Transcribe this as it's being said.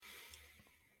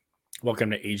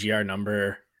Welcome to AGR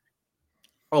number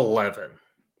 11.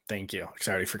 Thank you. I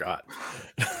already forgot.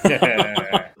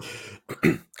 Yeah.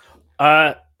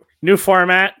 New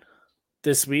format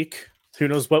this week. Who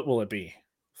knows what will it be?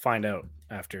 Find out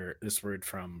after this word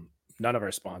from none of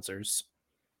our sponsors.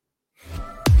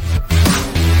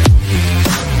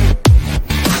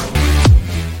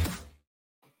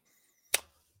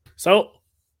 So,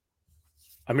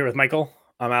 I'm here with Michael.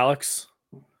 I'm Alex.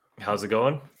 How's it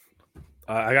going?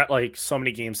 I got like so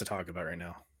many games to talk about right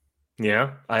now.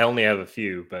 Yeah, I only have a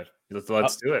few, but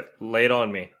let's do it. Lay it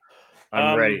on me.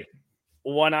 I'm ready.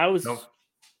 When I was No.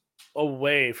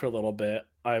 away for a little bit,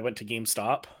 I went to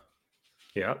GameStop.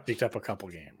 Yeah. Picked up a couple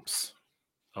games.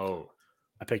 Oh.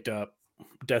 I picked up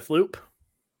Deathloop.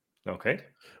 Okay.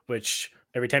 Which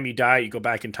every time you die, you go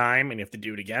back in time and you have to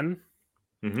do it again.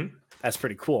 Mm-hmm. That's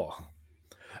pretty cool.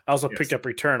 I also picked up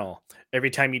Returnal.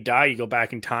 Every time you die, you go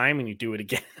back in time and you do it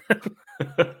again.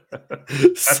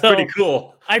 That's pretty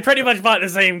cool. I pretty much bought the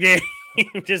same game,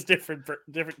 just different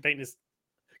paint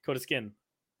coat of skin.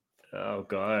 Oh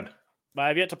god. But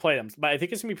I've yet to play them. But I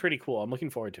think it's gonna be pretty cool. I'm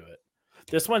looking forward to it.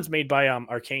 This one's made by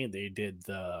Arcane. They did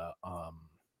the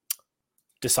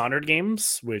Dishonored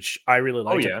games, which I really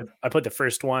like. Oh yeah. I played the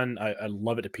first one. I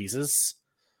love it to pieces.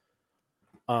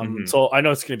 Mm-hmm. So I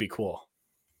know it's gonna be cool.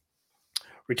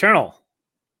 Returnal.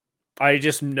 I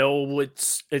just know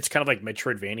it's kind of like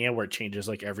Metroidvania where it changes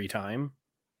like every time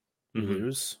you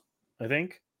lose. I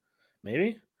think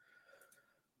maybe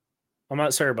I'm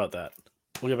not sure about that.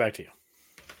 We'll get back to you.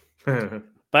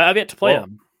 But I've yet to play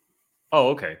them. Oh,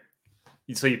 okay.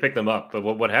 So you picked them up, but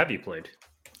what have you played?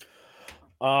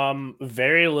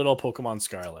 Very little Pokemon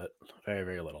Scarlet. Very,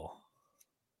 very little.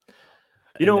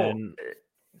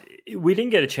 We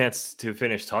didn't get a chance to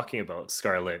finish talking about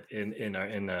Scarlet in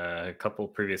a couple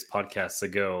previous podcasts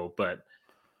ago, but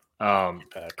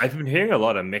I've been hearing a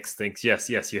lot of mixed things. Yes,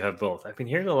 you have both. I've been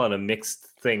hearing a lot of mixed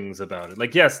things about it.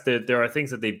 Like, yes, there are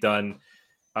things that they've done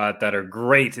that are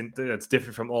great and that's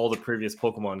different from all the previous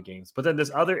Pokemon games. But then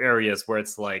there's other areas where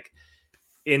it's like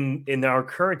in our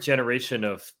current generation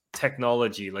of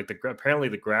technology, like apparently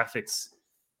the graphics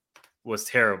was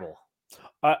terrible.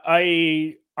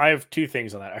 I have two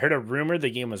things on that. I heard a rumor the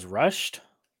game was rushed.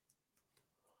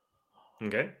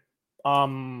 Okay.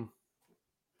 Also,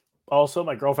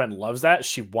 my girlfriend loves that.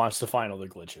 She wants to find all the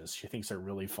glitches. She thinks they're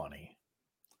really funny.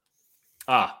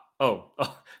 Oh,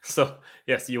 so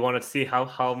yes, you want to see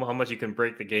how much you can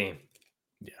break the game.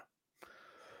 Yeah.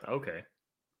 Okay.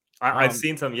 I've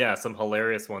seen some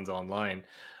hilarious ones online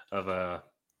of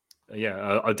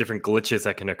different glitches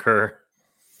that can occur.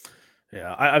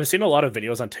 Yeah, I've seen a lot of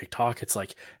videos on TikTok. It's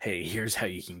like, hey, here's how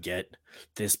you can get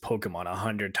this Pokemon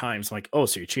 100 times. I'm like, oh,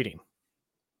 so you're cheating.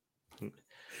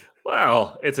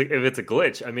 Well, if it's a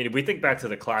glitch. I mean, if we think back to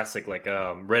the classic, like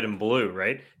Red and Blue,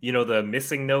 right? You know, the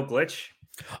missing no glitch?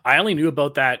 I only knew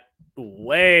about that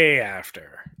way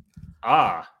after.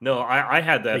 No, I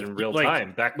had that in real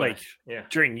time back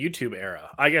during YouTube era.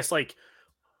 I guess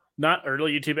not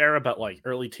early YouTube era, but like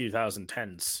early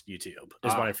 2010s YouTube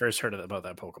is when I first heard about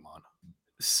that Pokemon.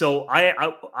 So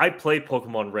I played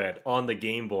Pokemon Red on the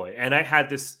Game Boy, and I had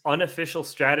this unofficial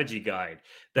strategy guide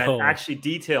that actually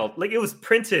detailed, like it was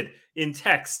printed in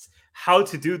text, how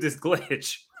to do this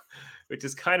glitch, which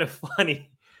is kind of funny.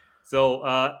 So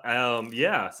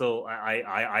so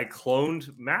I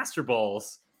cloned Master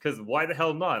Balls because why the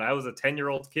hell not? I was a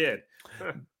 10-year-old kid.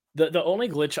 The only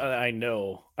glitch I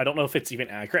know, I don't know if it's even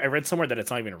accurate. I read somewhere that it's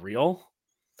not even real.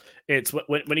 It's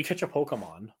when you catch a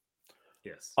Pokemon.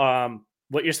 Yes.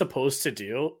 What you're supposed to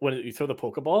do when you throw the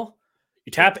Pokeball,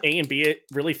 you tap A and B it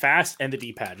really fast and the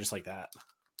D-pad just like that.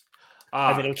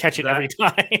 And then it'll catch it every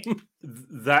time.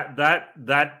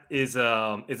 That is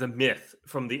a myth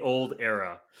from the old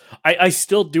era. I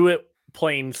still do it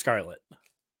playing Scarlet.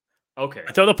 Okay.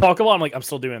 I throw the Pokeball, I'm like, I'm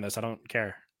still doing this. I don't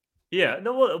care. Yeah,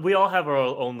 no, we all have our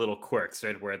own little quirks,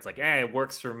 right? Where it's like, it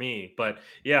works for me. But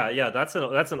yeah, that's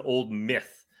an old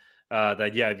myth.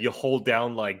 That if you hold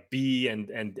down like B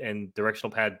and directional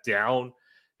pad down,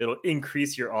 it'll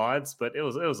increase your odds. But it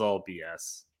was all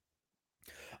BS.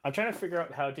 I'm trying to figure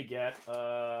out how to get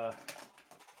where's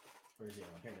the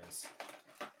other one? Here it is.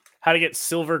 How to get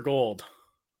silver gold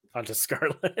onto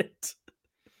Scarlet.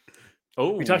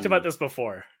 Oh, we talked about this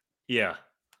before. Yeah.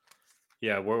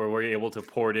 Were you able to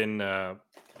pour it in?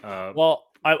 Well,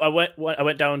 I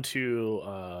went down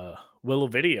to Willow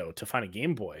Video to find a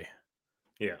Game Boy.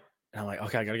 Yeah. And I'm like,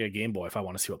 okay, I gotta get a Game Boy if I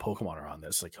want to see what Pokemon are on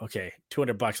this. Like, okay, $200.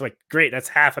 I'm like, great, that's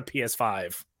half a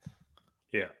PS5.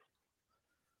 Yeah.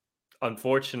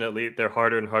 Unfortunately, they're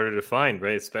harder and harder to find,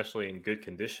 right? Especially in good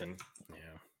condition.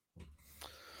 Yeah.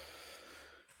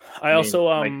 I also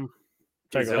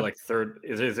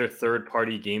Is there third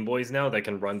party Game Boys now that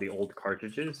can run the old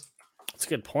cartridges? That's a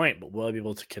good point, but will I be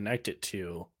able to connect it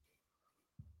to?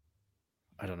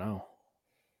 I don't know.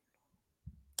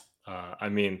 I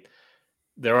mean,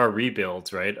 there are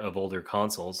rebuilds, right, of older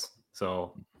consoles,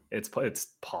 so it's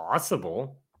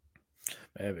possible.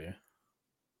 Maybe.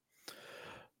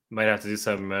 Might have to do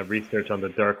some research on the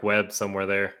dark web somewhere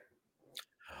there.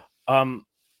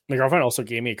 My girlfriend also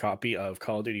gave me a copy of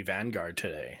Call of Duty Vanguard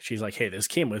today. She's like, "Hey, this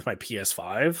came with my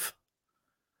PS5.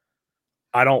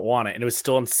 I don't want it," and it was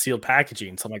still in sealed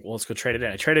packaging. So I'm like, "Well, let's go trade it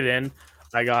in." I traded in.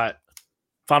 I got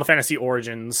Final Fantasy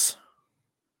Origins,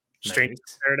 Strange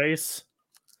Paradise.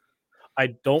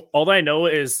 I don't. All I know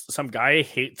is some guy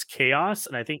hates Chaos,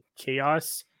 and I think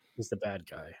Chaos is the bad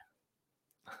guy.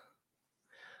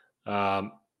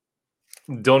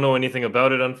 Don't know anything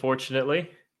about it,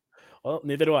 unfortunately. Well,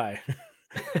 neither do I.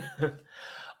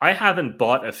 I haven't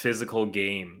bought a physical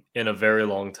game in a very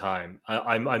long time.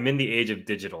 I'm in the age of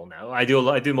digital now. I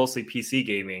do mostly PC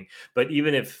gaming, but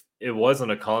even if it was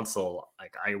on a console,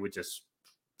 like I would just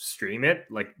stream it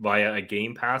like via a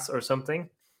Game Pass or something.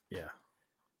 Yeah.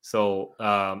 So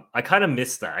I kind of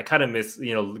miss that. I kind of miss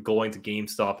going to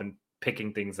GameStop and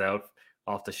picking things out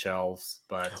off the shelves.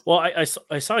 But well, I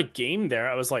saw a game there.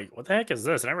 I was like, "What the heck is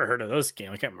this?" I never heard of this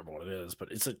game. I can't remember what it is,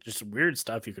 but it's just weird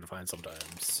stuff you could find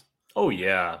sometimes. Oh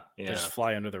yeah. Just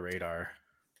fly under the radar.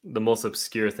 The most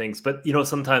obscure things, but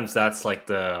sometimes that's like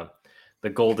the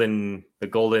golden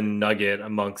nugget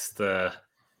amongst the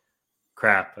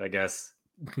crap, I guess.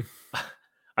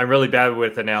 I'm really bad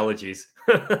with analogies.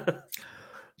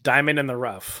 Diamond in the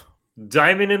rough.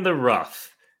 Diamond in the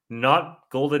rough, not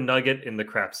golden nugget in the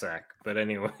crap sack. But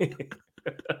anyway.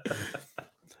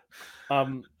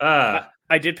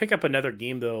 I did pick up another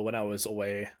game though when I was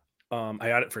away. I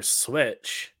got it for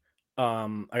Switch.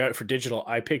 I got it for digital.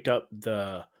 I picked up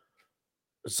the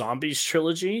Zombies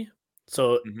trilogy.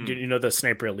 So do you know the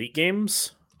Sniper Elite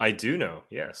games? I do know,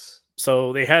 yes.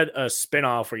 So they had a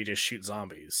spin-off where you just shoot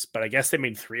zombies, but I guess they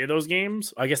made 3 of those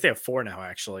games. I guess they have 4 now,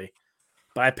 actually.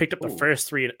 But I picked up the first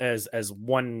 3 as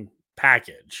one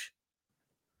package.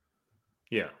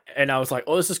 Yeah. And I was like,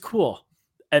 "Oh, this is cool."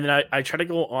 And then I tried to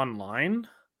go online,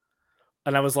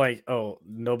 and I was like, "Oh,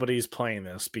 nobody's playing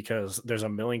this because there's a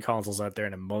million consoles out there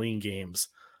and a million games.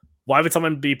 Why would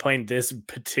someone be playing this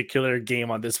particular game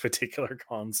on this particular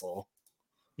console?"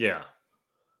 Yeah.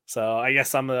 So I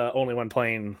guess I'm the only one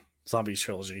playing Zombies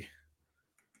trilogy.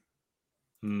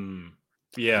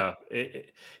 Yeah,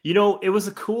 it was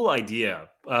a cool idea.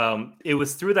 It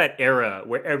was through that era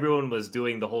where everyone was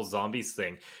doing the whole zombies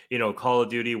thing. Call of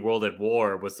Duty World at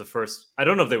War was the first. I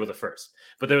don't know if they were the first,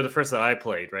 but they were the first that I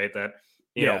played. Right, that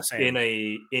same.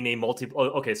 in a multi.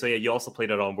 Oh, okay, so yeah, you also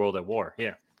played it on World at War.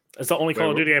 Yeah, it's the only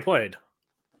Call of Duty I played.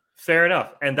 Fair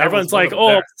enough. And that everyone's like,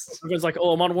 "Oh,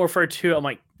 Modern Warfare 2." I'm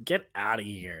like, get out of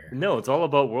here. No, it's all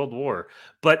about World War.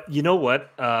 But you know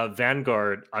what?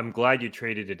 Vanguard, I'm glad you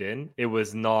traded it in. It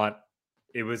was not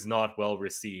well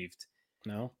received.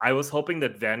 No. I was hoping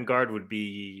that Vanguard would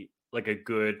be like a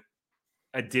good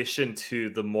addition to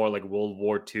the more like World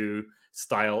War II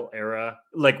style era,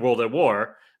 like World at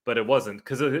War, but it wasn't.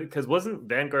 Because wasn't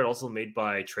Vanguard also made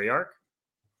by Treyarch?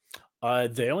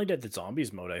 They only did the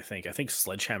zombies mode, I think. I think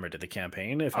Sledgehammer did the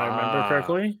campaign, if I remember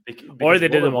correctly. Or they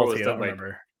did the multi, I don't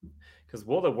remember. Because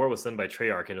World at War was done by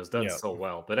Treyarch and it was done so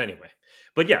well. But anyway.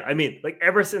 But yeah, I mean, like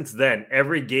ever since then,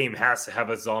 every game has to have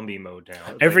a zombie mode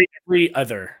now. Every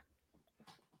other.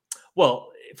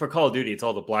 Well, for Call of Duty, it's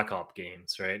all the Black Ops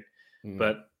games, right?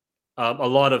 But a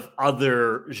lot of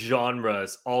other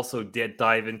genres also did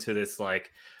dive into this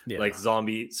like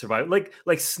zombie survival.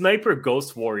 Like Sniper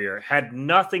Ghost Warrior had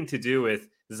nothing to do with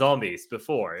zombies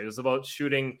before. It was about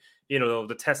shooting,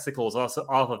 the testicles also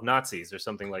off of Nazis or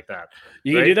something like that.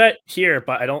 You can do that here,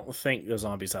 but I don't think the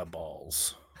zombies have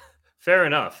balls. Fair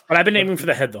enough. But I've been aiming for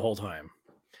the head the whole time.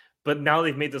 But now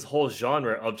they've made this whole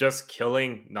genre of just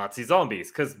killing Nazi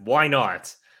zombies, because why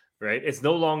not? Right? It's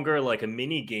no longer like a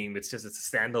mini game. It's a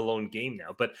standalone game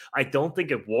now. But I don't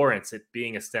think it warrants it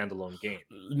being a standalone game.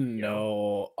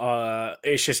 No.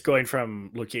 It's just going from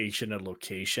location to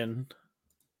location.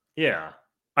 Yeah.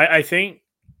 I think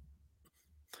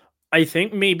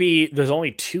maybe there's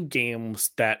only 2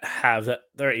 games that have that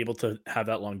they're able to have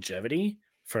that longevity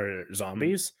for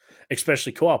zombies,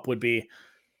 especially co-op would be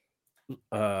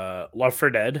Left 4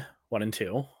 Dead 1 and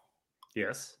 2.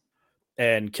 Yes.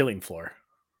 And Killing Floor.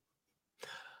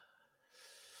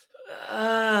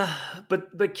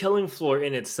 But Killing Floor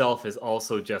in itself is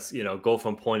also just, go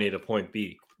from point A to point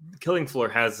B. Killing Floor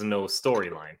has no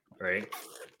storyline, right?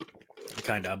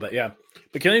 Kind of, but yeah.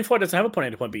 But Killing Floor doesn't have a point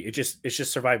A to point B. It's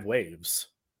just survive waves.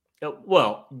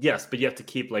 Well, yes, but you have to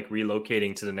keep like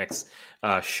relocating to the next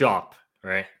shop,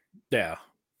 right? Yeah.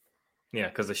 Yeah,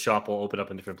 because the shop will open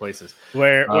up in different places.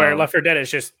 Where Left 4 Dead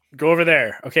is just go over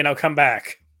there. Okay, now come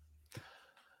back.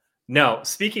 Now,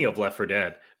 speaking of Left 4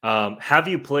 Dead, have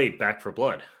you played Back 4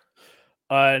 Blood?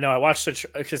 No, I watched the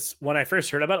because when I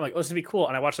first heard about it, I'm like, oh, this would be cool.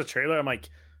 And I watched the trailer. I'm like,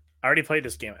 I already played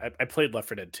this game. I played Left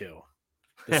 4 Dead 2.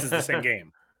 This is the same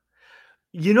game.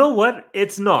 You know what?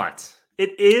 It's not.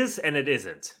 It is and it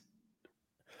isn't.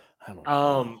 I don't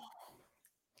know.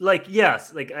 Like,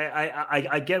 yes, like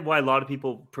I get why a lot of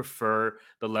people prefer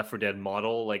the Left 4 Dead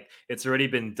model. Like, it's already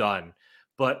been done.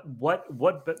 But what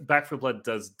Back 4 Blood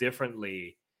does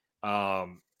differently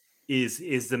um,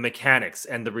 is the mechanics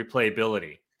and the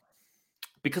replayability.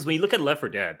 Because when you look at Left 4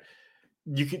 Dead,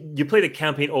 you play the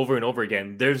campaign over and over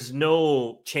again. There's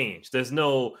no change. There's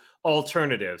no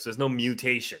alternatives. There's no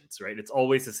mutations, right? It's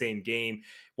always the same game.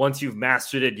 Once you've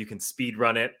mastered it, you can speed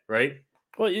run it, right?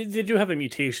 Well, they do have a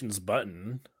mutations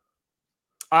button.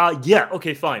 Yeah,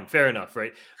 okay, fine, fair enough,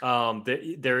 right?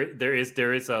 There is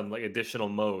like additional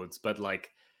modes, but like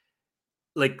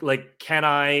can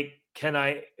I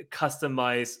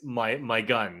customize my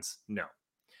guns? No.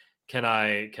 Can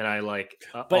I like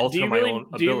But alter my own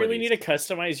do you really abilities? need to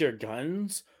customize your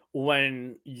guns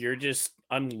when you're just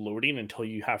unloading until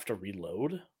you have to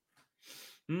reload?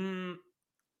 Mm,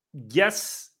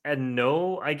 yes and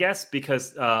no, I guess,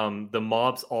 because the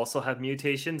mobs also have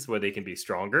mutations where they can be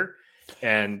stronger,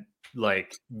 and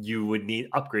like you would need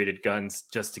upgraded guns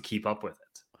just to keep up with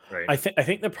it, right? I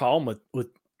think the problem with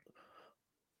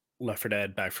Left 4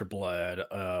 Dead, Back 4 Blood,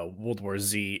 World War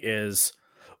Z is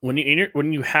when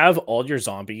when you have all your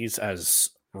zombies as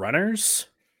runners,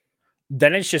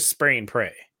 then it's just spray and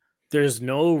pray. There's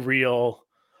no real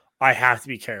I have to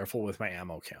be careful with my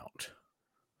ammo count.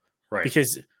 Right.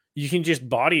 Because you can just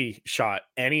body shot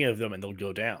any of them and they'll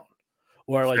go down.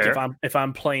 Or like Fair. if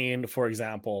I'm playing, for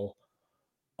example,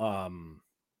 Dying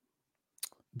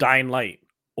Light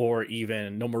or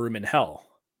even No More Room in Hell,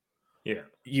 Yeah.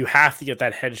 you have to get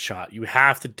that headshot. You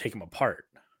have to take them apart.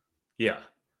 Yeah.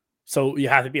 So you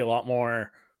have to be a lot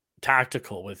more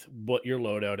tactical with what your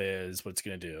loadout is, what it's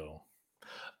going to do.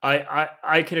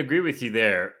 I can agree with you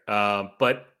there,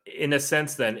 but in a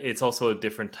sense, then it's also a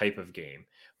different type of game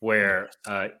where,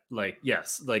 Yes. like,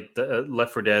 yes, like the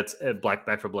Left 4 Dead's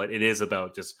Back 4 Blood, it is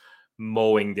about just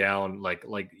mowing down like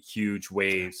huge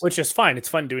waves. Which is fine. It's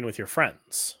fun doing with your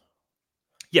friends.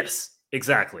 Yes,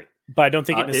 exactly. But I don't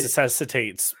think it It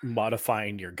necessitates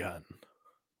modifying your gun.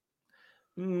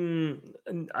 mm,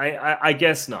 I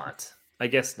guess not. I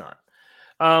guess not.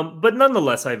 But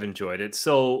nonetheless, I've enjoyed it.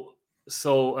 So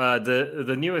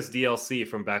the newest DLC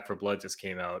from Back 4 Blood just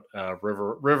came out,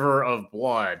 River of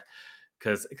Blood,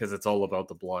 because it's all about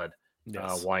the blood.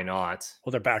 Yes. Why not?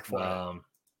 Well, they're back for it.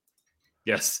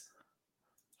 Yes.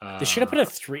 They should have put a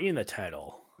 3 in the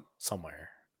title somewhere.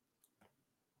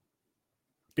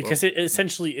 Because it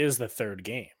essentially is the third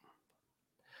game.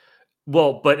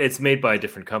 Well, but it's made by a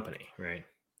different company, right?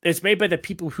 It's made by the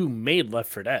people who made Left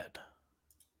 4 Dead.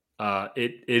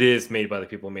 It is made by the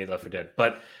people who made Left 4 Dead,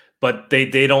 but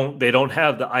they don't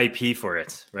have the IP for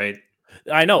it, right?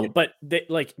 I know, but they,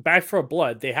 like Back 4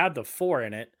 Blood, they had the 4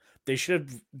 in it. They should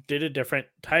have did a different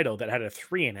title that had a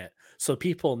 3 in it, so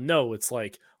people know it's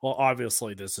like, well,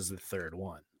 obviously this is the third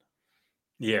one.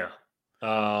 Yeah.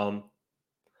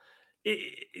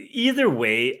 Either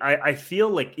way, I feel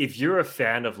like if you're a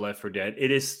fan of Left 4 Dead,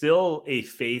 it is still a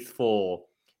faithful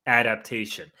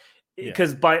adaptation.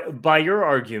 Because by your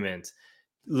argument,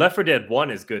 Left 4 Dead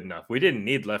 1 is good enough. We didn't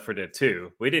need Left 4 Dead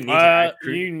 2. We didn't need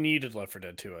you needed Left 4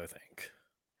 Dead 2, I think.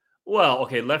 Well,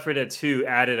 okay, Left 4 Dead 2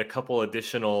 added a couple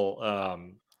additional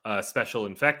special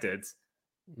infecteds,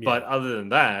 but other than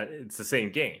that, it's the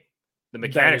same game. The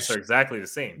mechanics are exactly the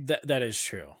same. That is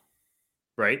true.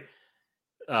 Right?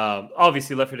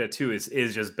 Obviously Left 4 Dead 2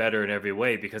 is just better in every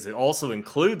way because it also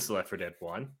includes Left 4 Dead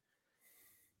 1.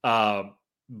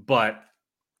 But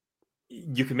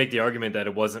you can make the argument that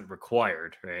it wasn't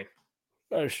required, right?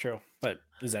 That is true. But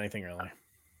is anything really?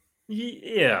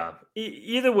 Yeah.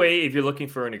 Either way, if you're looking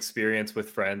for an experience with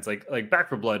friends, like Back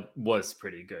 4 Blood was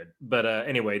pretty good. But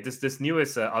anyway, this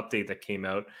newest update that came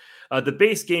out, the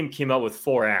base game came out with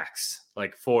 4 acts,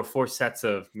 like four sets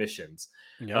of missions.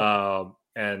 Yep.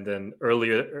 And then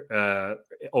earlier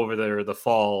over the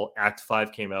fall, Act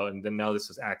 5 came out, and then now this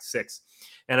was Act 6.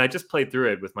 And I just played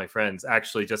through it with my friends,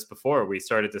 actually, just before we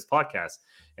started this podcast,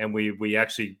 and we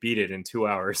actually beat it in 2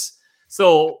 hours.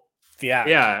 So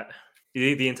yeah,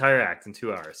 the entire act in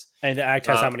 2 hours. And the act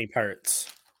has how many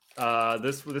parts?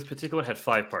 This particular one had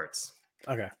 5 parts.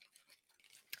 Okay.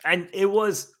 And it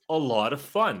was a lot of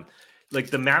fun. like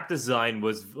the map design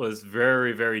was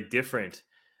very, very different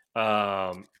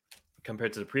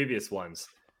compared to the previous ones.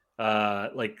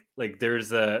 Like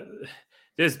there's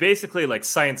basically like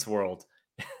Science World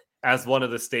as one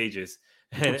of the stages,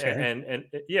 and Okay. and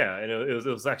yeah, and it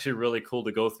was actually really cool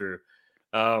to go through,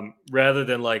 rather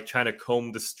than like trying to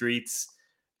comb the streets,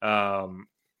 in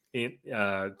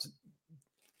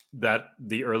that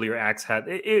the earlier acts had.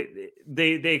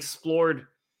 They explored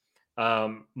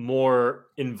more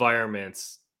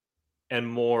environments and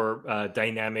more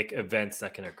dynamic events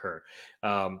that can occur.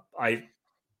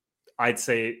 I'd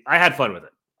say I had fun with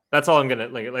it. That's all I'm gonna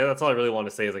like. That's all I really want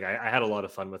to say is like I had a lot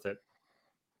of fun with it.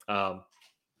 Um,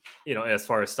 as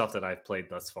far as stuff that I've played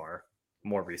thus far,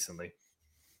 more recently.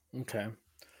 Okay.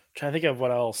 Trying to think of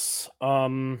what else.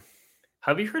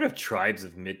 Have you heard of Tribes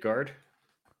of Midgard?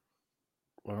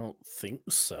 I don't think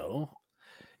so.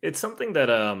 It's something that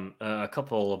a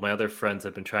couple of my other friends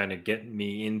have been trying to get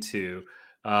me into.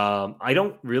 I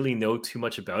don't really know too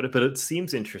much about it, but it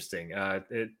seems interesting.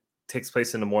 It takes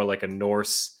place in a more like a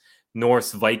Norse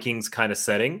Vikings kind of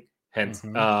setting. Hence,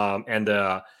 Mhm. and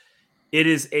it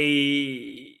is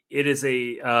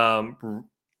a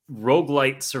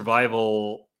roguelite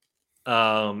survival,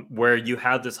 where you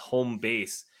have this home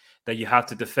base that you have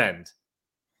to defend,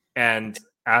 and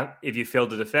if you fail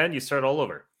to defend, you start all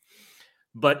over.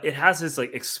 But it has this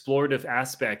like explorative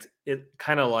aspect. It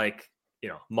kind of like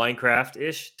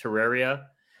Minecraft-ish, Terraria,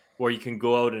 where you can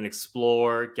go out and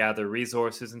explore, gather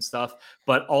resources and stuff.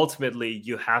 But ultimately,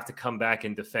 you have to come back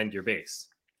and defend your base.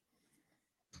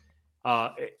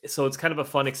 So it's kind of a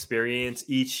fun experience.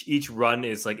 Each run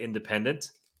is like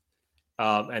independent,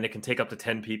 and it can take up to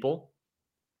 10 people.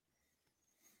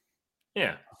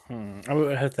 Yeah, I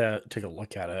would have to take a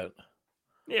look at it.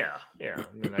 yeah. I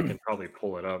mean, I can probably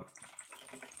pull it up.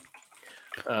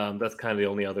 That's kind of the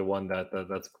only other one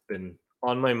that's been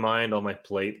on my mind, on my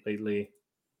plate lately.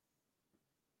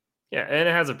 Yeah, and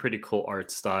it has a pretty cool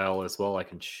art style as well. I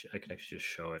can actually just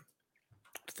show it.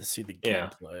 To see the Yeah,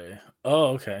 gameplay. Oh,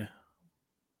 okay.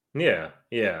 yeah.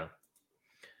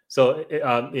 So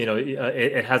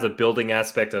it has a building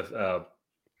aspect of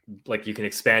like you can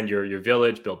expand your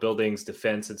village, build buildings,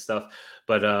 defense and stuff.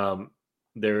 But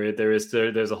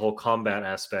there's a whole combat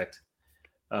aspect,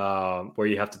 where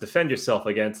you have to defend yourself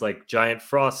against like giant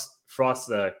frost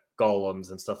golems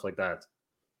and stuff like that.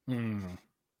 Hmm.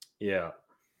 Yeah,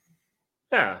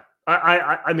 yeah.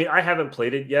 I mean, I haven't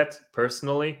played it yet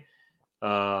personally,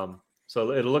 so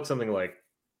it'll look something like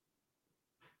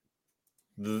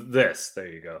this. There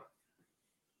you go.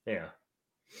 Yeah.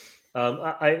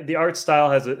 The art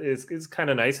style is kind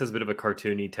of nice. Has a bit of a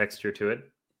cartoony texture to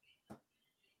it.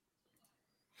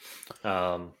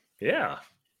 Yeah.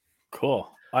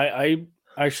 Cool. I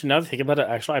actually, now that I think about it,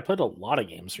 actually I played a lot of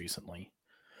games recently.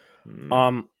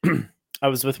 Mm, I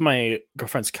was with my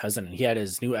girlfriend's cousin and he had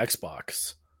his new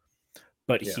Xbox,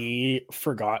 but yeah. he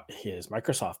forgot his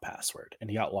Microsoft password and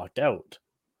he got locked out.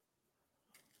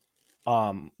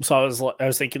 So I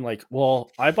was thinking like,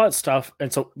 well, I bought stuff,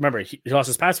 and so remember he lost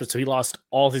his password, so he lost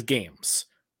all his games.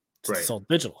 It's Right. all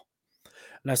digital.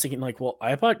 And I was thinking like, well,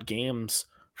 I bought games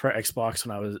for Xbox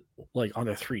when I was like on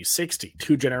the 360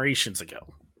 2 generations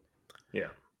ago. Yeah.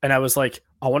 And I was like,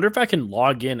 I wonder if I can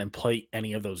log in and play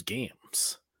any of those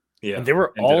games. And Yeah. they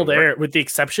were And did all it work? there with the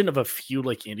exception of a few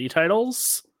like indie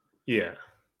titles Yeah.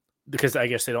 because I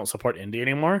guess they don't support indie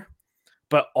anymore.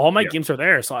 But all my Yeah. games are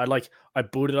there. So I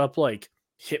booted up like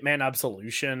Hitman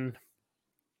Absolution.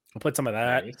 I played some of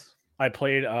that. Nice. I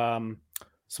played some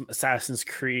Assassin's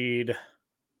Creed.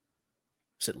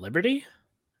 Is it Liberty?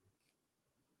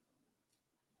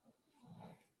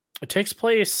 It takes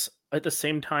place at the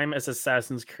same time as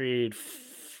Assassin's Creed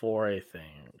 4, I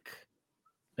think.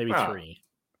 Maybe Ah. 3.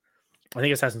 I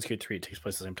think Assassin's Creed 3 takes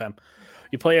place at the same time.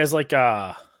 You play as like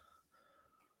a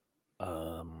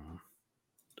I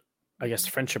guess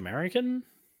French American?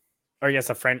 Or I guess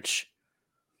a French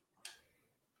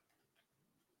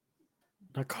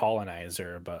not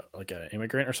colonizer, but like an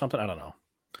immigrant or something. I don't know.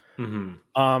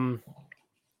 Mm-hmm.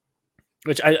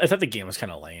 Which I thought the game was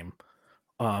kind of lame.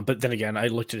 But then again, I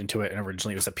looked into it and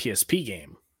originally it was a PSP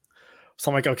game.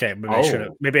 So I'm like, okay,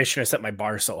 Oh. maybe I shouldn't have set my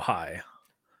bar so high.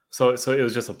 So it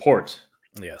was just a port.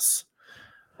 Yes.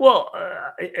 Well,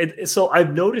 so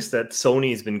I've noticed that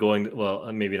Sony's been going.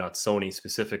 Well, maybe not Sony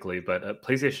specifically, but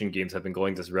PlayStation games have been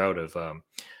going this route of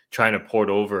trying to port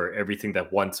over everything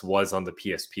that once was on the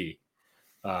PSP,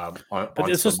 But onto the modern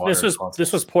this was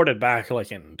consoles. ported back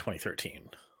like in 2013,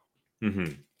 Mm-hmm.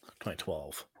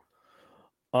 2012.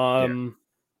 Yeah.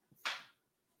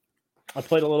 I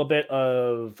played a little bit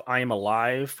of I Am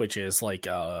Alive, which is like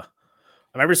I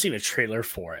remember seeing a trailer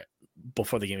for it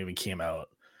before the game even came out,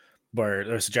 where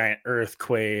there's a giant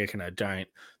earthquake and a giant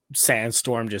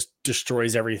sandstorm just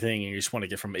destroys everything, and you just want to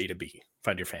get from A to B,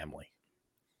 find your family.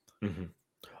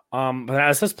 But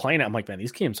as I was playing it, I'm like, man,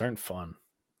 these games aren't fun.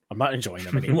 I'm not enjoying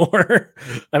them anymore.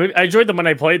 I mean, I enjoyed them when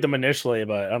I played them initially,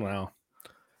 but I don't know.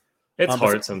 It's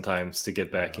hard sometimes to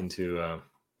get back into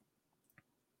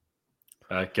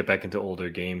older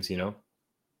games, you know.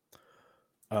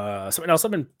 Something else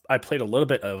I played a little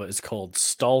bit of is called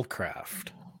Stallcraft.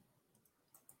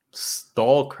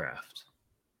 Stallcraft.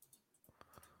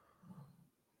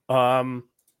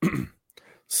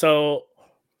 So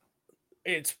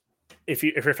it's if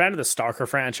you're a fan of the Stalker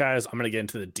franchise, I'm gonna get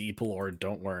into the deep lore.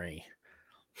 Don't worry.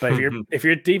 But if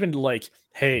you're deep into like,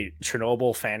 hey,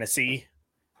 Chernobyl fantasy,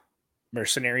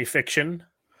 mercenary fiction,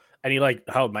 and you like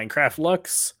how Minecraft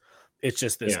looks, it's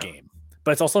just this game.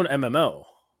 But it's also an MMO.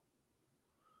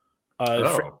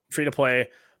 Free to play.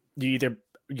 You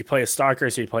play as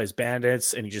stalkers, or you play as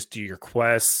bandits, and you just do your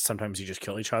quests. Sometimes you just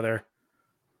kill each other.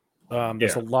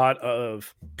 There's a lot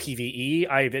of PvE.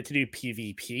 I've yet to do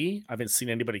PvP. I haven't seen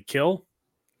anybody kill.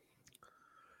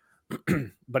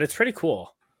 But it's pretty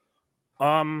cool.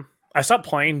 I stopped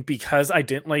playing because I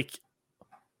didn't like.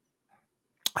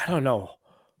 I don't know.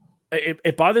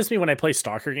 It bothers me when I play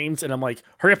stalker games, and I'm like,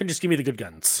 hurry up and just give me the good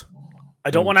guns. I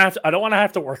don't want to have to. I don't want to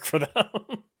have to work for them.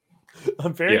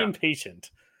 I'm very impatient.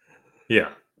 Yeah.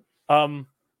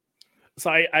 So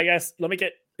I guess let me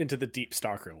get into the deep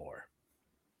stalker lore.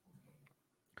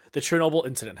 The Chernobyl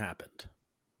incident happened.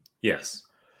 Yes.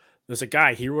 There's a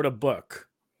guy. He wrote a book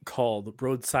called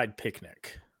Roadside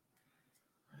Picnic.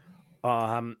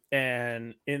 And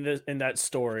in that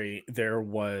story, there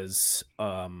was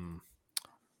if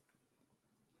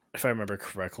I remember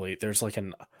correctly, there's like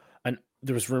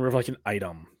there was rumor of like an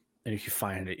item, and if you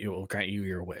find it, it will grant you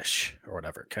your wish or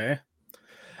whatever. Okay.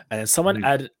 And then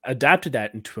someone adapted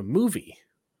that into a movie.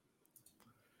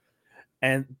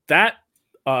 And that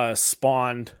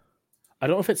spawned, I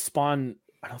don't know if it spawned,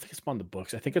 I don't think it spawned the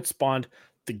books. I think it spawned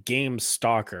the game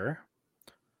Stalker.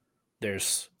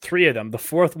 There's 3 of them. The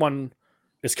 4th one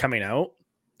is coming out,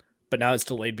 but now it's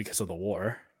delayed because of the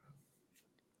war.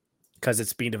 Because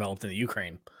it's being developed in the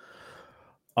Ukraine.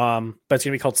 But it's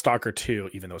going to be called Stalker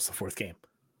 2, even though it's the 4th game.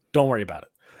 Don't worry about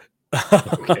it.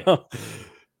 Okay.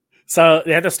 So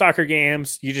they had the Stalker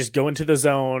games. You just go into the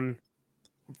zone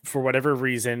for whatever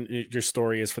reason your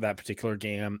story is for that particular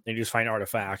game, and you just find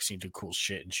artifacts and you do cool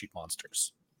shit and shoot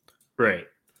monsters. Right.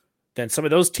 Then some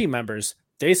of those team members,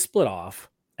 they split off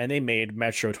and they made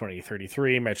Metro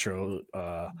 2033, Metro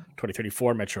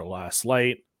 2034, Metro Last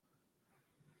Light,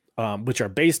 which are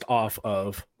based off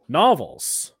of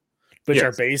novels, which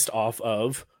are based off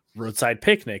of Roadside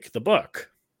Picnic, the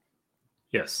book.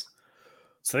 Yes.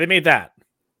 So they made that.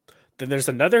 Then there's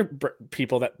another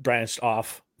people that branched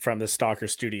off from the Stalker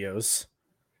Studios,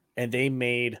 and they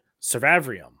made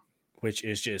Survivorium, which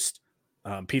is just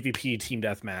PvP team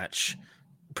deathmatch,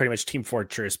 pretty much Team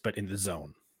Fortress, but in the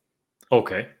zone.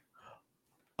 Okay.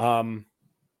 And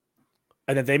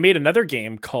then they made another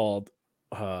game called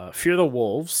Fear the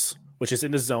Wolves, which is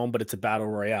in the zone, but it's a battle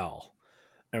royale.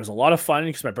 And it was a lot of fun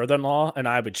because my brother-in-law and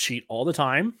I would cheat all the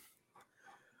time.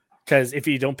 Because if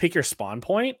you don't pick your spawn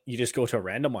point, you just go to a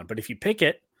random one. But if you pick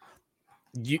it,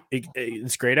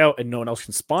 it's grayed out and no one else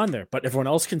can spawn there. But everyone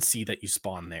else can see that you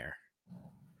spawn there.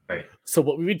 Right. So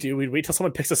what we would do, we'd wait till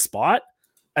someone picks a spot,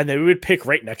 and then we would pick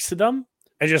right next to them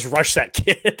and just rush that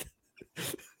kid.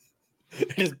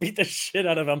 And just beat the shit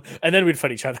out of them. And then we'd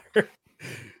fight each other.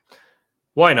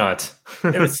 Why not?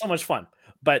 It was so much fun.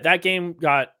 But that game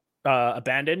got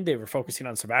abandoned. They were focusing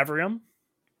on Survivorium,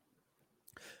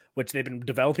 which they've been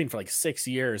developing for like 6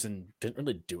 years and didn't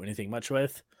really do anything much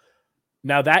with.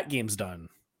 Now that game's done.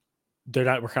 They're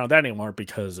not working on that anymore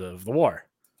because of the war.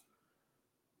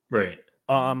 Right.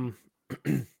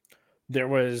 There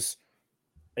was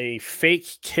a fake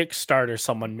Kickstarter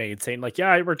someone made saying like,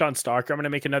 yeah, I worked on Stalker. I'm going to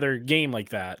make another game like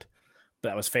that. But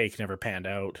that was fake. Never panned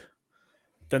out.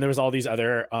 Then there was all these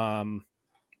other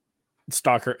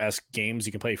Stalker-esque games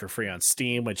you can play for free on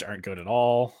Steam, which aren't good at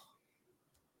all.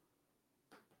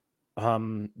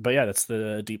 But yeah, that's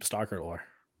the deep Stalker lore.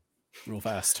 Real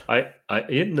fast. I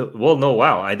didn't know. Well, no,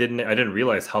 wow. I didn't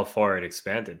realize how far it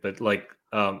expanded. But like,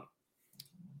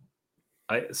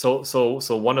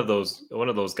 so one of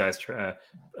those guys,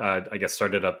 I guess,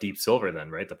 started up Deep Silver then,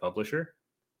 right? The publisher.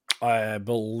 I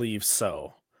believe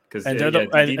so. Because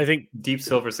I think Deep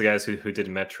Silver's the guys who did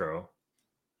Metro.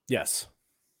 Yes.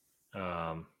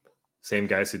 Same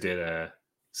guys who did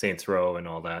Saints Row and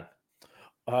all that.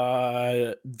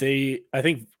 I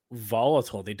think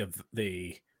Volatile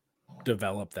they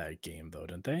developed that game though,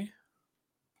 didn't they?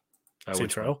 Saints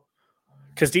Which one? Row.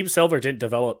 Because Deep Silver didn't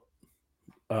develop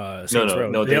Saints Row.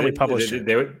 No. They only published it.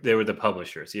 They were the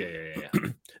publishers. Yeah.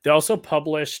 They also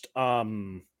published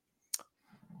Dead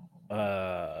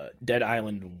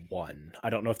Island 1. I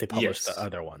don't know if they published the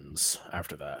other ones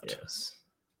after that. Yes.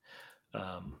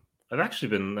 I've actually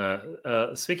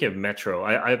been speaking of Metro.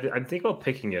 I'm thinking about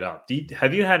picking it up.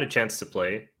 Have you had a chance to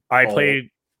play? I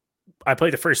played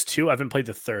the first two. I haven't played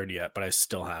the third yet, but I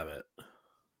still have it.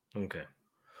 Okay.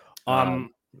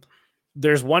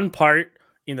 There's one part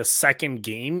in the second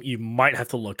game you might have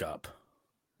to look up.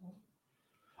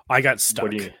 I got stuck.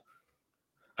 What do you?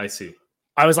 I see.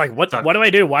 I was like, what do I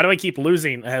do? Why do I keep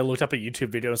losing? And I looked up a YouTube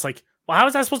video. It's like, well, how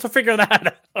was I supposed to figure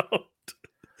that out?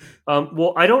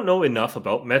 Well, I don't know enough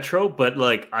about Metro, but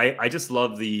like I just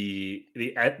love the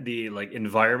like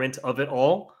environment of it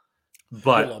all.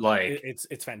 But like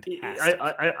it's fantastic.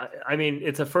 I mean,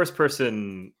 it's a first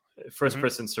person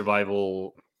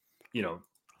survival,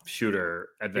 shooter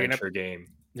adventure game.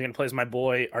 You're gonna play as my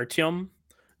boy Artyom.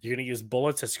 You're gonna use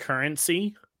bullets as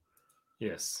currency.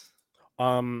 Yes.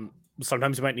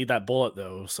 Sometimes you might need that bullet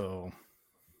though. So.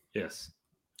 Yes.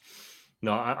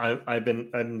 No, I've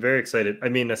been very excited. I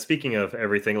mean, speaking of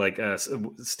everything, like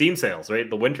Steam sales, right?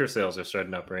 The winter sales are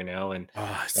starting up right now, and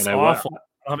it's awful.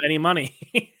 I don't have any money,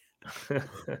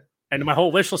 and my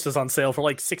whole wish list is on sale for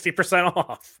like 60%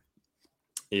 off.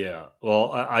 Yeah,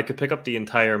 well, I could pick up the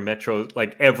entire Metro,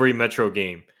 like every Metro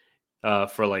game,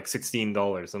 for like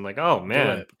 $16. I'm like, oh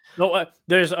man. No,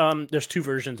 there's two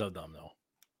versions of them though.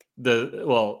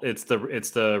 It's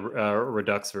the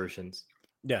Redux versions.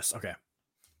 Yes. Okay.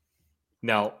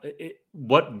 Now,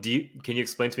 can you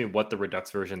explain to me what the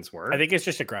Redux versions were? I think it's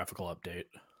just a graphical update.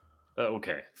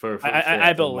 Okay.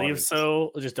 I believe so.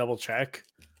 I'll just double check.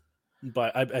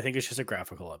 But I think it's just a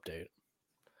graphical update.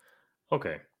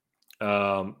 Okay.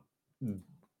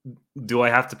 Do I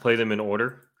have to play them in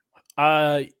order?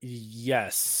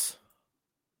 Yes.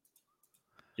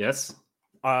 Yes?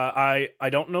 I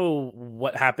don't know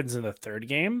what happens in the third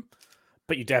game,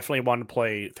 but you definitely want to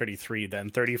play 33 then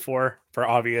 34 for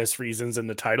obvious reasons in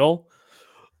the title.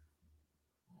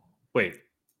 Wait.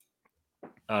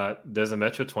 There's a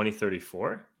Metro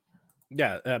 2034?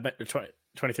 Yeah,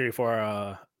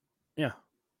 2034 yeah.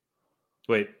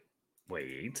 Wait.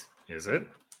 Is it?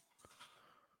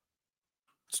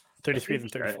 33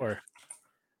 and 34.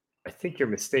 I think you're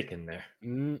mistaken there.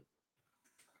 No.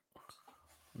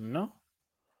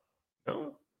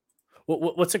 No?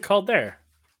 What's it called there?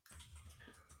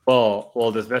 Well,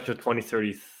 there's Metro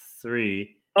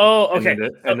 2033. Oh, okay.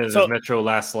 And then there's Metro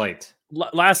Last Light.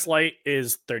 Last Light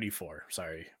is 34.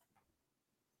 Sorry.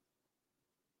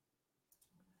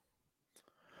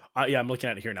 Yeah, I'm looking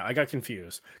at it here now. I got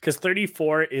confused because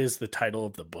 34 is the title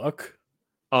of the book.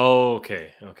 Oh,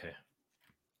 okay.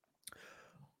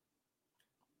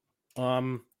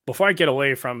 Before I get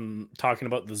away from talking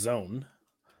about the zone,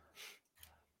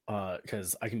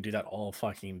 because I can do that all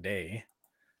fucking day.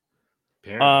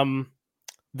 Apparently.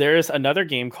 There's another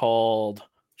game called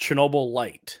Chernobyl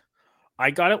Light.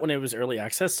 I got it when it was early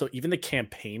access, so even the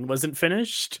campaign wasn't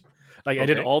finished. Like I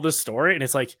did all the story, and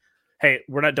it's like, hey,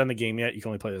 we're not done the game yet. You can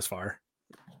only play this far.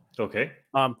 Okay.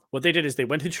 What they did is they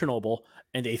went to Chernobyl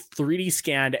and they 3D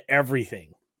scanned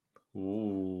everything.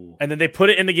 Ooh. And then they put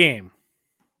it in the game.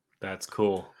 That's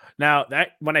cool. Now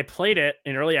that when I played it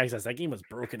in early access, that game was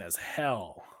broken as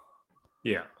hell.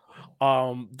 Yeah.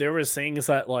 There was things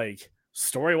that like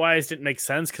story-wise didn't make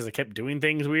sense because it kept doing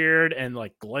things weird and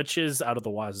like glitches out of the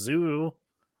wazoo.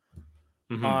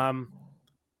 Mm-hmm.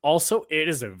 Also, it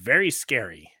is very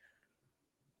scary.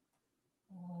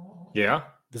 Yeah.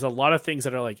 There's a lot of things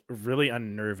that are like really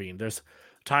unnerving. There's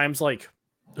times like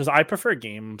because I prefer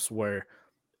games where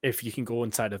if you can go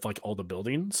inside of like all the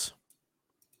buildings.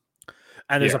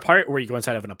 And there's a part where you go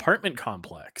inside of an apartment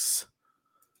complex.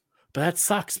 But that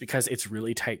sucks because it's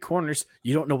really tight corners.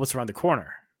 You don't know what's around the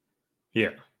corner. Yeah.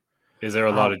 Is there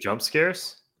a lot of jump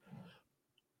scares?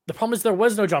 The problem is there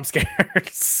was no jump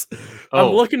scares. I'm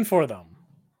looking for them.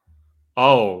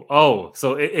 Oh.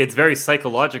 So it's very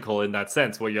psychological in that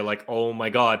sense where you're like, oh my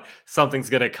God, something's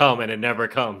going to come and it never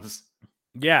comes.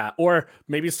 Yeah. Or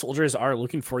maybe soldiers are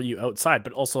looking for you outside.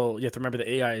 But also you have to remember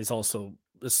the AI is also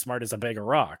as smart as a bag of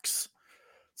rocks.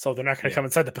 So they're not going to come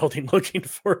inside the building looking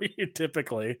for you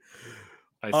typically.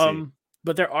 I see.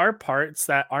 But there are parts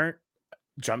that aren't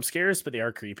jump scares, but they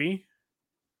are creepy.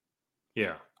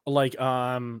 Yeah. Like,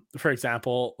 for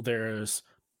example,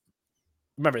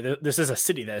 remember, this is a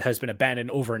city that has been abandoned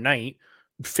overnight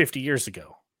 50 years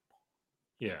ago.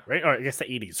 Yeah. Right? Or I guess the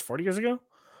 80s, 40 years ago.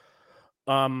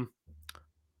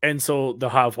 And so they'll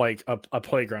have like a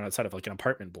playground outside of like an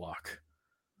apartment block.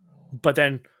 But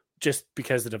then just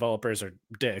because the developers are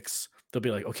dicks, they'll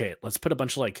be like, okay, let's put a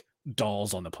bunch of like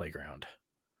dolls on the playground.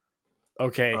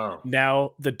 Okay,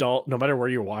 now the doll, no matter where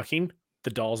you're walking,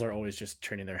 the dolls are always just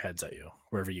turning their heads at you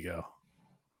wherever you go.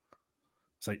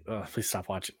 It's like, oh, please stop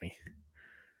watching me.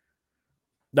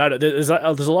 No, there's a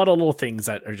lot of little things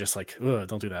that are just like,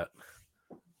 don't do that.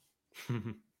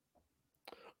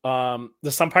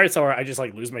 There's some parts where I just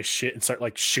like lose my shit and start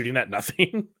like shooting at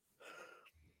nothing.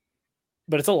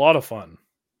 But it's a lot of fun.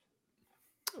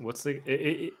 What's the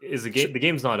game? The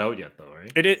game's not out yet, though,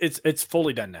 right? It's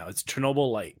fully done now. It's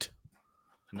Chernobyl Light.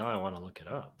 Now I want to look it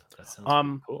up. That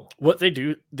sounds cool. What they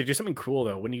do something cool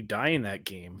though. When you die in that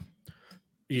game,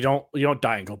 you don't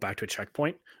die and go back to a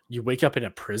checkpoint. You wake up in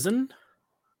a prison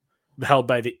held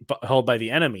by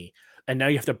the enemy, and now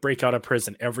you have to break out of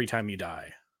prison every time you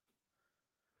die.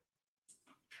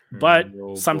 But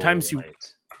sometimes you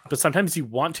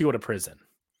want to go to prison.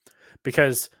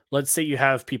 Because let's say you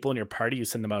have people in your party, you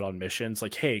send them out on missions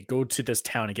like, hey, go to this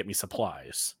town and get me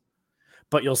supplies.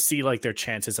 But you'll see like their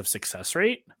chances of success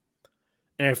rate.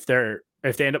 And if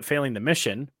they end up failing the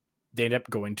mission, they end up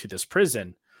going to this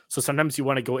prison. So sometimes you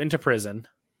want to go into prison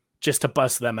just to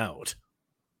bust them out.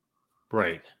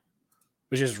 Right.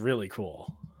 Which is really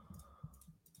cool.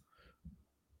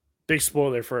 Big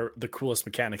spoiler for the coolest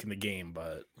mechanic in the game,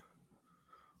 but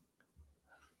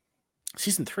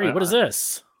Season 3, what is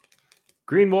this?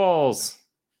 Green walls.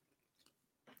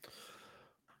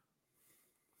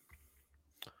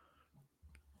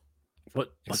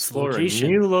 What's the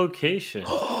location? New location.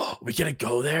 We gotta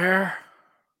go there.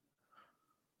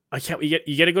 I can't.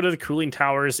 You gotta go to the cooling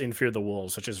towers in Fear the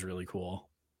Wolves, which is really cool.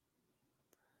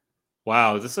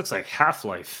 Wow, this looks like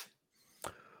Half-Life.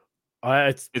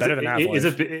 It's better than Half-Life.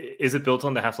 Is it built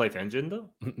on the Half-Life engine though?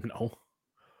 No.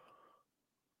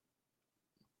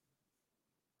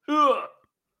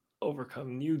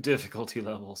 Overcome new difficulty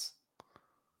levels.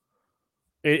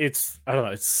 It's I don't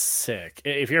know. It's sick.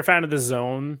 If you're a fan of the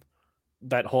Zone,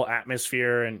 that whole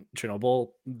atmosphere and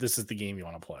Chernobyl, this is the game you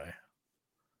want to play.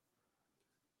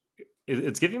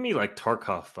 It's giving me like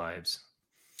Tarkov vibes.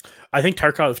 I think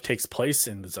Tarkov takes place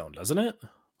in the Zone, doesn't it?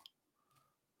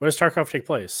 Where does Tarkov take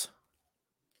place?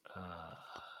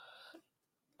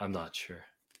 I'm not sure.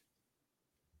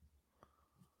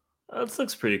 This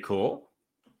looks pretty cool.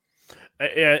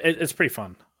 Yeah, it's pretty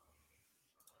fun.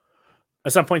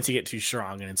 At some points you get too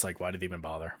strong and it's like, why did they even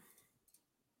bother?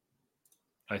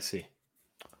 I see.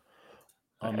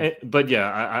 But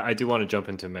yeah, I do want to jump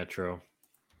into Metro.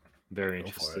 Very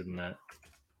interested in that.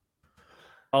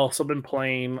 Also been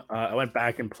playing, I went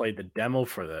back and played the demo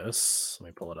for this. Let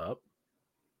me pull it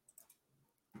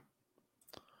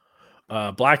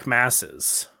up. Black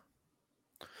Masses.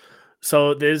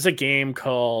 So there's a game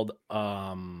called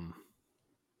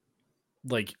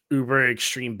like Uber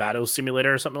Extreme Battle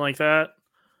Simulator or something like that.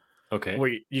 Okay. Where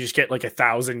you just get like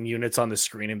 1,000 units on the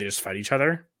screen and they just fight each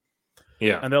other.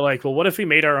 Yeah. And they're like, well, what if we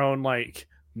made our own like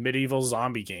medieval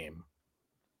zombie game?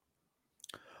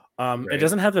 Right. It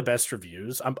doesn't have the best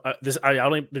reviews. I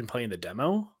only been playing the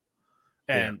demo,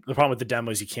 and the problem with the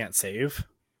demo is you can't save.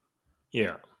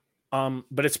 Yeah.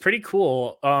 But it's pretty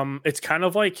cool. It's kind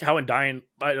of like how in Dying,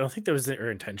 I don't think that was their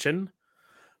intention,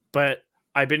 but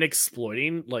I've been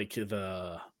exploiting like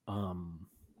the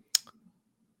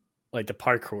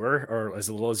parkour or as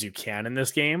little as you can in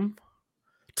this game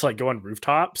to like go on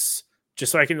rooftops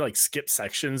just so I can like skip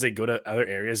sections and go to other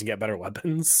areas and get better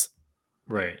weapons.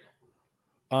 Right.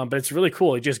 But it's really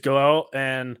cool. You just go out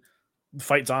and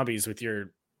fight zombies with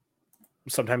your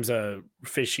sometimes a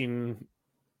fishing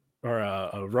or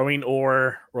a rowing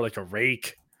oar or like a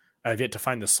rake. I've yet to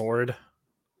find the sword.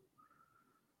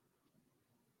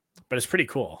 But it's pretty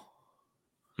cool.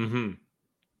 Mm-hmm.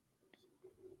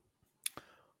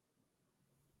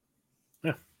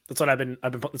 Yeah, that's what I've been.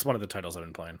 It's one of the titles I've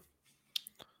been playing.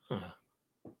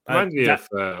 Reminds me of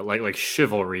like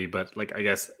Chivalry, but like I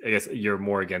guess you're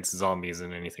more against zombies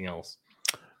than anything else.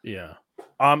 Yeah.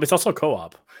 It's also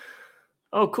co-op.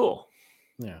 Oh, cool.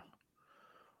 Yeah.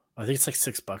 I think it's like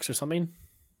 $6 or something.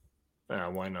 Yeah,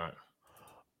 why not?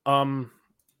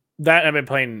 That I've been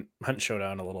playing Hunt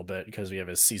Showdown a little bit because we have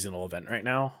a seasonal event right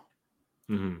now.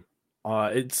 Mm-hmm.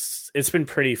 It's been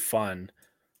pretty fun.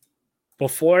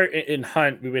 Before in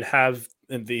Hunt, we would have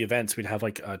in the events, we'd have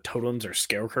like totems or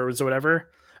scarecrows or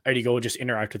whatever, and you go just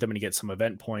interact with them and you get some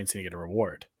event points and you get a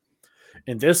reward.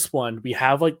 In this one, we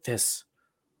have like this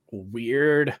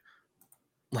weird,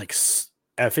 like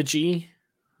effigy,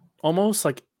 almost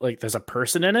like there's a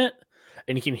person in it,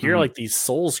 and you can hear like these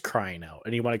souls crying out,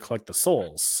 and you want to collect the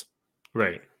souls.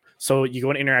 Right. So you go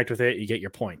and interact with it, you get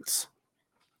your points.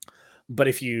 But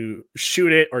if you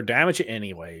shoot it or damage it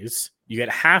anyways, you get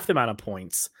half the amount of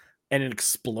points, and it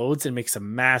explodes and makes a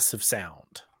massive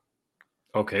sound.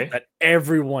 Okay. That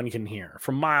everyone can hear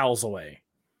from miles away.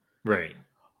 Right.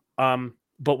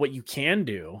 But what you can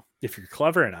do, if you're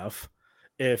clever enough,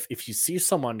 if you see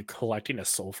someone collecting a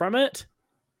soul from it,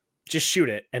 just shoot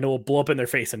it, and it will blow up in their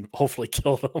face and hopefully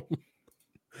kill them.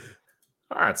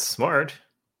 That's smart.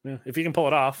 Yeah, if you can pull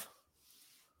it off.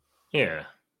 Yeah.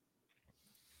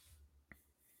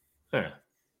 Yeah.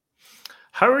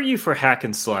 How are you for hack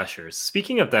and slashers?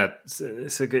 Speaking of that,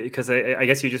 because I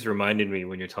guess you just reminded me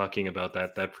when you're talking about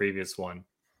that previous one,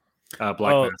 Black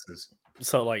Masses.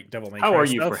 So like Devil May Cry. How are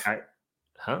you stuff? for hack?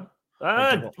 Huh?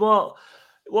 Like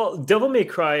well, Devil May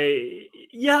Cry.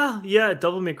 Yeah,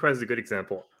 Devil May Cry is a good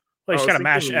example. Well, you just gotta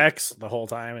mash X the whole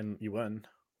time and you win.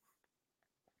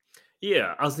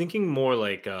 Yeah, I was thinking more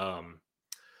like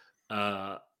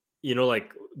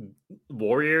like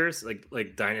warriors,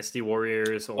 like Dynasty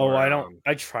Warriors. Or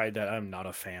I tried that. I'm not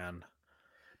a fan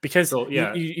because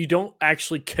you don't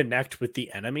actually connect with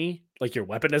the enemy. Like your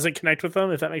weapon doesn't connect with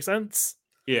them. If that makes sense.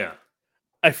 Yeah,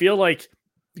 I feel like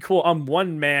cool. I'm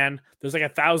one man. There's like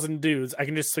 1,000 dudes. I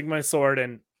can just swing my sword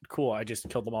and cool. I just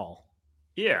killed them all.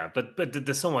 Yeah, but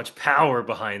there's so much power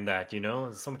behind that.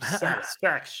 There's so much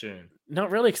satisfaction. Not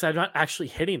really, because I'm not actually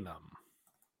hitting them.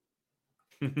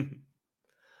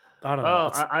 I don't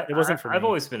know. It wasn't for me. I've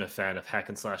always been a fan of hack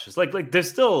and slashes. Like there's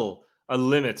still a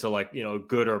limit to like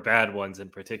good or bad ones in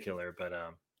particular, but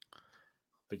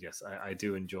yes, I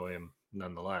do enjoy them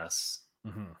nonetheless.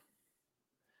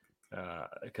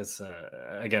 Because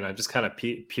again, I'm just kind of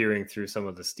peering through some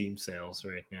of the Steam sales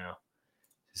right now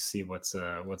to see what's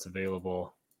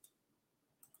available,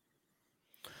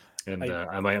 and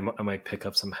I might pick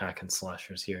up some hack and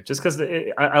slashers here just because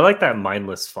I like that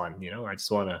mindless fun. I just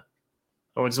want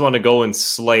to go and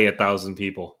slay 1,000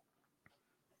 people.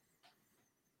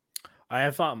 I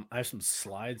have some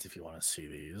slides if you want to see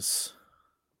these.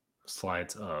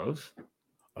 Slides of.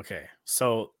 Okay,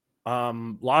 so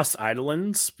Lost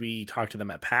Eidolons, we talked to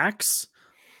them at PAX.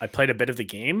 I played a bit of the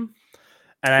game,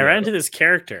 and I ran into this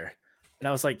character, and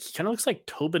I was like, he kind of looks like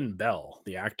Tobin Bell,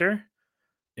 the actor.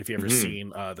 If you ever seen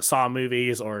the Saw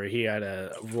movies, or he had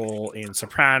a role in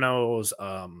Sopranos,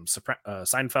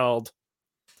 Seinfeld.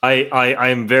 I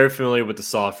am very familiar with the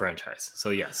Saw franchise, so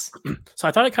yes. So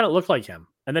I thought it kind of looked like him,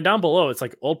 and then down below it's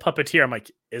like old puppeteer. I'm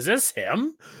like, is this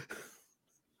him?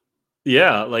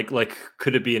 Yeah, like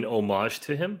could it be an homage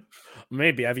to him?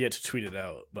 Maybe. I've yet to tweet it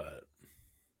out, but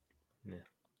yeah.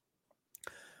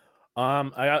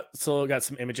 I got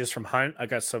some images from Hunt. I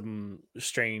got some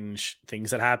strange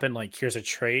things that happen. Like, here's a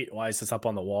trait. Why is this up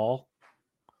on the wall?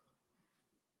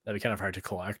 That'd be kind of hard to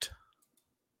collect.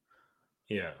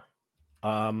 Yeah.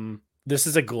 This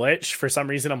is a glitch. For some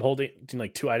reason, I'm holding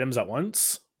like 2 items at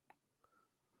once.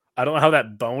 I don't know how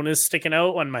that bone is sticking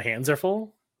out when my hands are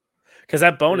full. Because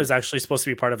that bone is actually supposed to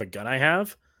be part of a gun I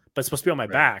have, but it's supposed to be on my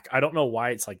back. I don't know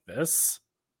why it's like this.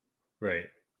 Right.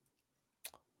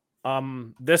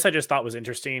 This I just thought was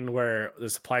interesting, where the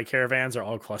supply caravans are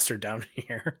all clustered down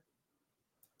here.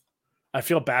 I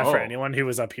feel bad for anyone who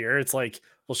was up here. It's like,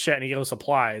 well, shit, I need to go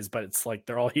supplies, but it's like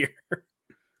they're all here.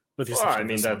 I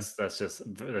mean, that's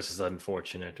just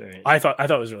unfortunate. Right? I thought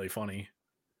it was really funny.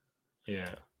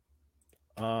 Yeah.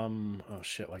 Oh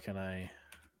shit! Why can't I?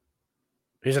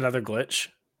 Here's another glitch.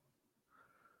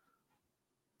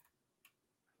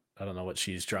 I don't know what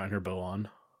she's drawing her bow on.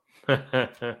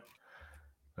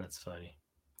 That's funny.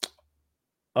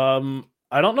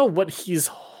 I don't know what he's.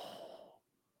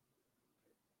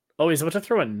 Oh, he's about to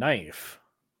throw a knife.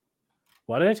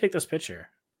 Why did I take this picture?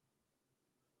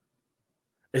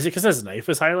 Is it because his knife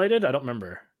is highlighted? I don't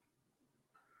remember.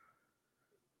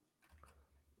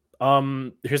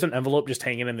 Here's an envelope just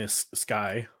hanging in this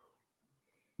sky.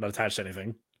 Not attached to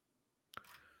anything.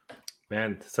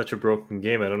 Man, it's such a broken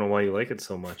game. I don't know why you like it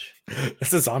so much.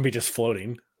 It's a zombie just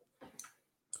floating.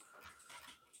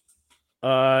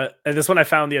 And this one I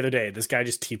found the other day. This guy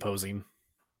just T-posing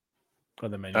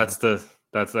on the menu.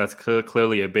 That's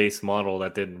clearly a base model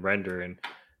that didn't render, and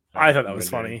I thought that was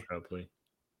funny. Probably.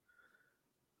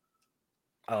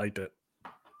 I liked it.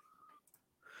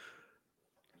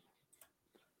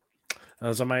 That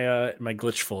was on my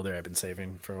glitch folder I've been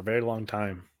saving for a very long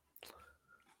time.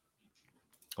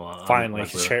 Well, finally,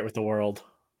 share it with the world.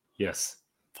 Yes.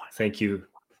 Finally.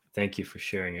 Thank you for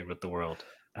sharing it with the world.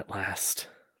 At last.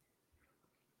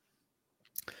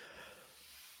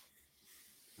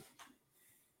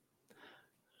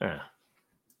 Yeah.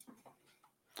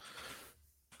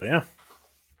 But yeah.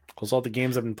 Those are all the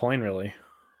games I've been playing, really.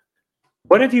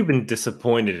 What have you been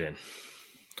disappointed in?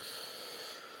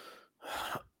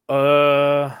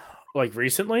 Like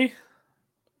recently?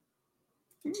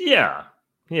 Yeah.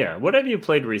 What have you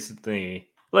played recently?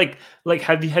 Like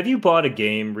have you bought a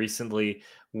game recently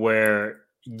where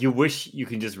you wish you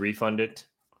can just refund it?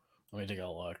 Let me take a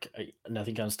look.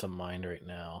 Nothing comes to mind right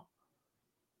now.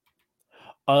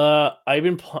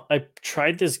 I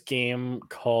tried this game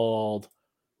called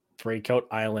Breakout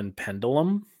Island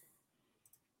Pendulum.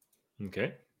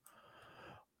 Okay.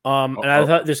 And I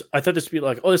thought this would be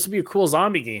like, oh, this would be a cool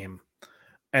zombie game.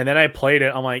 And then I played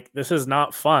it. I'm like, this is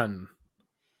not fun.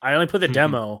 I only put the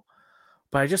demo,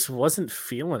 but I just wasn't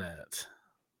feeling it.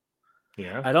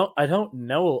 Yeah. I don't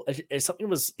know. Something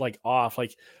was like off.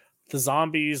 Like the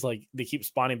zombies, like they keep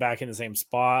spawning back in the same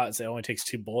spots. It only takes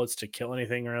 2 bullets to kill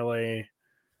anything really.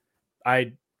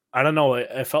 I don't know.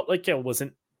 I felt like it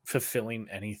wasn't fulfilling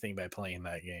anything by playing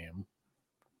that game.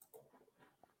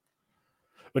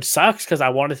 Which sucks because I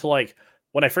wanted to, like,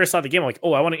 when I first saw the game, I'm like,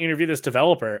 oh, I want to interview this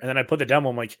developer. And then I put the demo,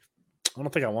 I'm like, I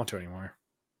don't think I want to anymore.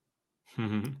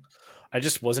 I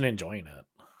just wasn't enjoying it.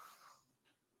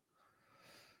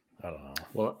 I don't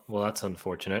know. Well, that's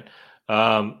unfortunate.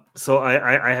 So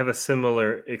I have a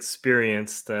similar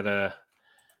experience that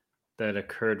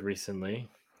occurred recently.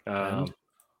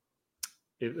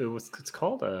 It's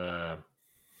called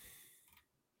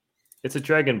it's a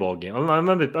Dragon Ball game. I'm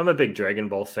a big Dragon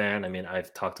Ball fan. I mean,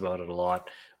 I've talked about it a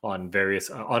lot on various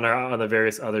on the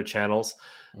various other channels.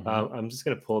 I'm just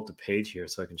gonna pull up the page here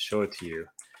so I can show it to you.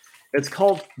 It's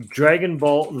called Dragon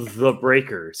Ball: The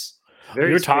Breakers.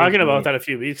 We were talking about that a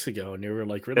few weeks ago, and you were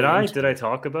like, really? Did I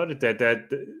talk about it?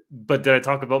 But did I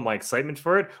talk about my excitement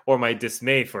for it or my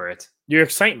dismay for it? Your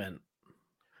excitement.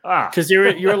 Because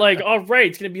you're like, all right,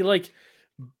 it's gonna be like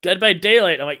Dead by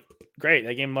Daylight. I'm like, great,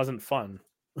 that game wasn't fun.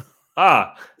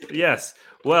 Yes.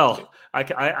 Well,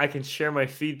 I can share my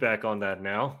feedback on that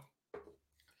now.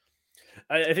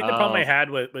 I think the problem I had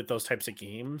with those types of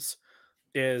games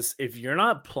is if you're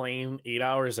not playing 8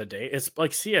 hours a day, it's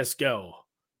like CS:GO.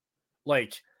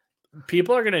 Like,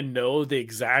 people are gonna know the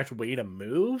exact way to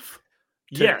move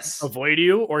to avoid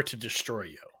you or to destroy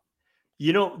you.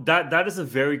 You know, that is a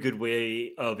very good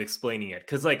way of explaining it.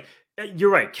 Because, like, you're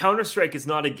right. Counter-Strike is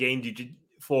not a game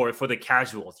for the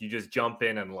casuals. You just jump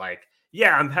in and, like,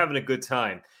 yeah, I'm having a good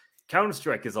time.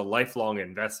 Counter-Strike is a lifelong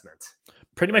investment.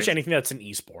 Pretty much anything that's an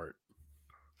esport.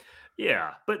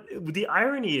 Yeah, but the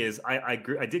irony is I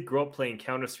did grow up playing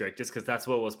Counter-Strike just because that's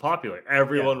what was popular.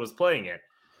 Everyone was playing it,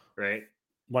 right?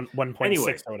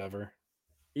 1.6 or whatever.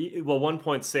 Well,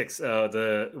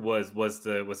 1.6 was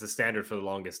the standard for the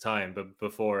longest time, but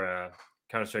before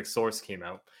Counter-Strike Source came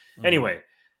out. Anyway,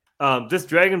 this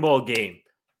Dragon Ball game,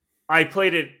 I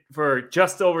played it for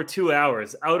just over 2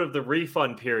 hours out of the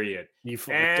refund period. You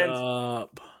fucked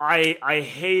up. I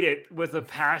hate it with a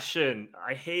passion.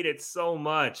 I hate it so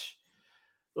much.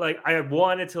 Like, I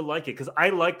wanted to like it because I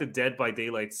like the Dead by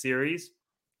Daylight series.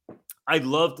 I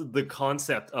loved the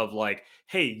concept of, like,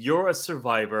 hey, you're a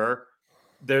survivor.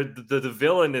 The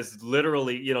villain is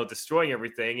literally, destroying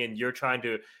everything, and you're trying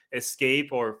to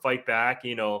escape or fight back.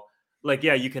 Like,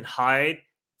 yeah, you can hide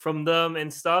from them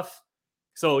and stuff.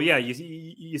 So yeah,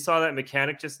 you saw that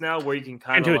mechanic just now where you can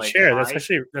kind of, like, a chair. Hide.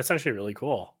 That's actually really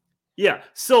cool. Yeah.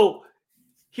 So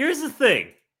here's the thing.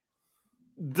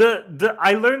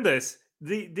 I learned this.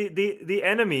 The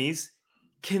enemies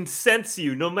can sense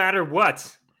you no matter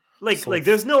what. Like,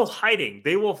 there's no hiding.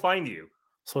 They will find you.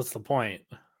 So what's the point?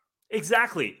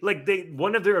 Exactly. Like,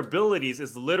 one of their abilities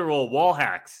is literal wall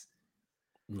hacks.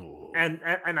 No. And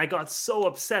I got so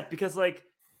upset because like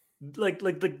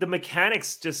the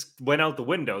mechanics just went out the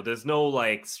window. There's no,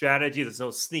 like, strategy. There's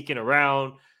no sneaking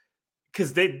around.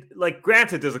 Because they, like,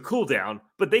 granted, there's a cooldown,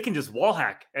 but they can just wall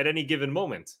hack at any given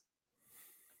moment.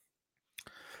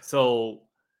 So,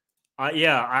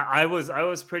 I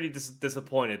was pretty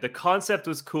disappointed. The concept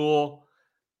was cool.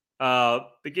 The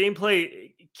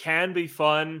gameplay can be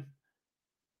fun,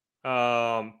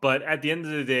 but at the end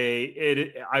of the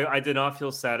day, I did not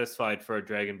feel satisfied for a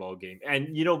Dragon Ball game, and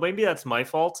maybe that's my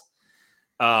fault.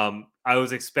 I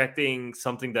was expecting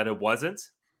something that it wasn't.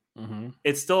 Mm-hmm.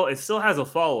 It still has a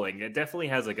following. It definitely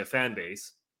has, like, a fan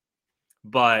base,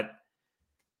 but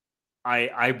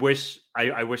I wish I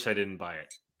didn't buy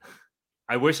it.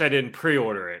 I wish I didn't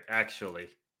pre-order it, actually.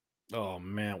 Oh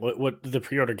man, what did the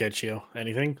pre-order get you?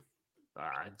 Anything?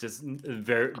 Just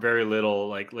very, very little,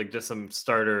 like just some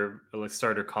starter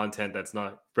content that's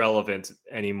not relevant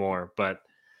anymore. But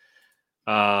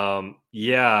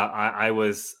yeah, I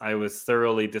was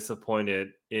thoroughly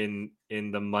disappointed in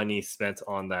the money spent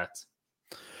on that.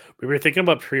 We were thinking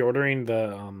about pre-ordering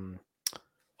the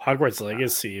Hogwarts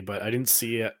Legacy, but I didn't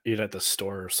see it at the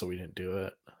store, so we didn't do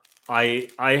it. I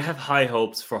have high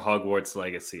hopes for Hogwarts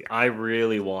Legacy. I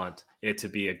really want it to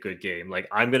be a good game. Like,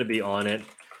 I'm going to be on it.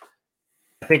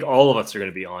 I think all of us are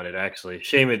going to be on it, actually.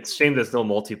 Shame there's no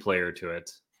multiplayer to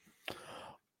it.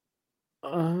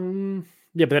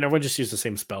 Yeah, but then everyone just used the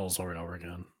same spells over and over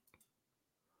again.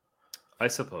 I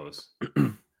suppose.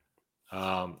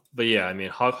 But yeah, I mean,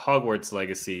 Hogwarts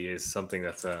Legacy is something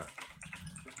that's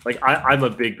like I'm a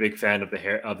big fan of the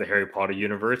Harry Potter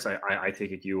universe. I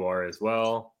take it you are as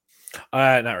well.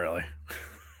 Not really.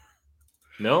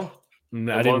 No,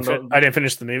 I didn't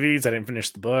finish the movies. I didn't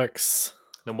finish the books.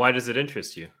 Then why does it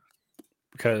interest you?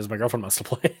 Because my girlfriend wants to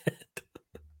play it.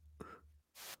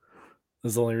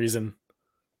 That's the only reason.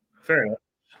 Fair enough.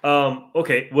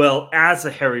 Okay, well, as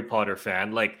a Harry Potter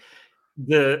fan, like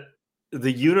the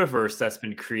universe that's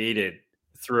been created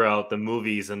throughout the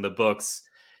movies and the books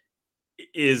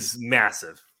is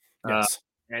massive. Yes.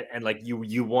 And like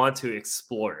you want to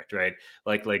explore it, right?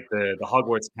 Like the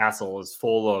Hogwarts castle is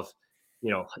full of,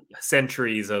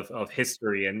 centuries of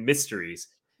history and mysteries.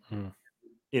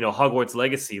 Hogwarts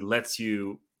Legacy lets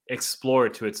you explore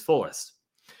it to its fullest.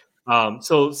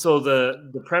 So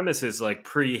the premise is like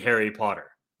pre Harry Potter,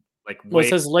 like Well, it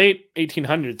says late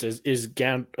 1800s is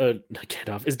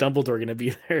Gandalf is Dumbledore going to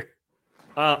be there?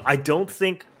 I don't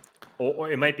think,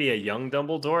 or it might be a young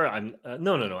Dumbledore.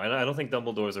 No. I don't think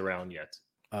Dumbledore's around yet.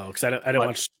 Oh, because I don't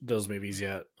watch those movies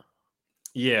yet.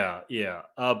 Yeah.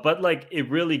 But like, it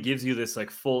really gives you this like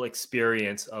full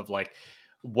experience of like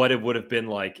what it would have been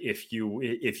like if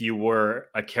you were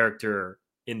a character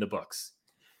in the books.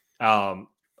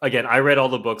 Again, I read all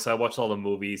the books, I watched all the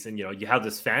movies, and you have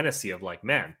this fantasy of like,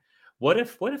 man, what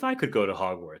if I could go to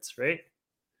Hogwarts, right?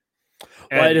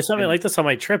 Well, I did something like this on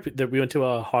my trip that we went to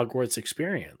a Hogwarts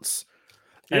experience.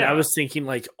 And I was thinking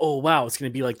like, oh wow, it's going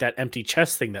to be like that empty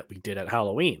chest thing that we did at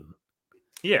Halloween.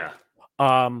 Yeah.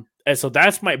 And so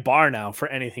that's my bar now for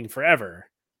anything forever.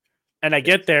 And I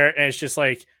get there and it's just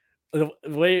like the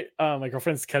way my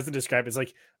girlfriend's cousin described it, is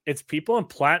like it's people in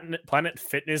Planet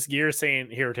Fitness gear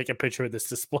saying, "Here, take a picture of this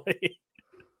display."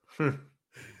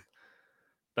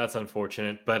 That's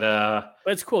unfortunate, but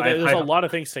it's cool. There's a lot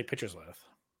of things to take pictures with.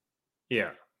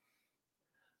 Yeah.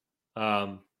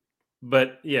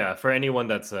 But yeah, for anyone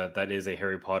that is a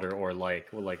Harry Potter or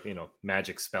like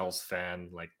magic spells fan,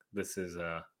 like this is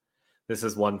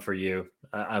one for you.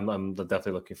 I'm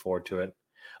definitely looking forward to it.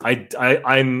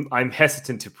 I'm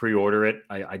hesitant to pre-order it.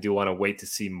 I do want to wait to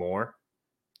see more.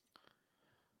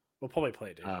 We'll probably play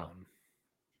it.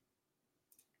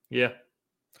 Yeah.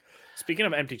 Speaking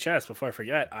of empty chests, before I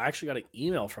forget, I actually got an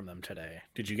email from them today.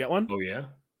 Did you get one? Oh yeah.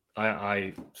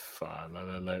 Let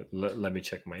me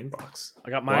check my inbox. I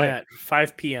got mine at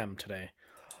 5 p.m. today.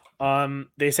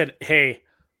 They said, "Hey,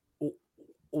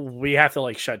 we have to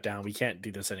like shut down. We can't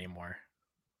do this anymore."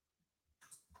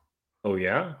 Oh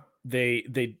yeah. They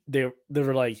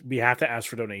were like, "We have to ask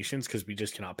for donations because we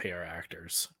just cannot pay our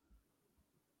actors."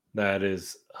 That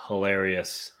is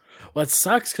hilarious. Well, it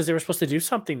sucks because they were supposed to do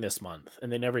something this month and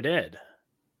they never did.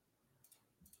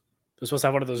 They're supposed to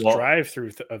have one of those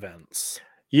drive-through events.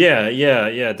 Yeah.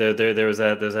 There was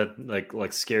that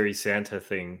like scary Santa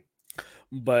thing,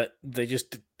 but they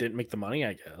just didn't make the money,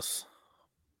 I guess.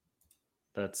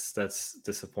 That's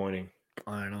disappointing.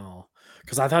 I know,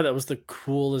 because I thought that was the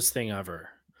coolest thing ever,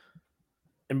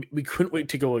 and we couldn't wait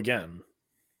to go again.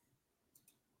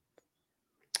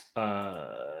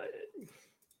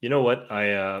 You know what?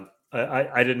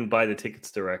 I didn't buy the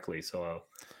tickets directly, so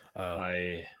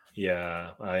I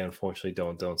unfortunately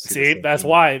don't see. That's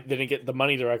why they didn't get the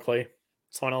money directly.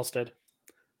 Someone else did.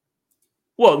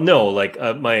 Well, no, like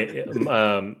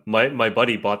my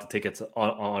buddy bought the tickets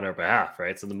on our behalf,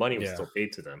 right? So the money was still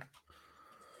paid to them.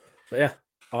 But yeah,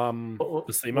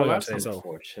 that's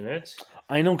unfortunate.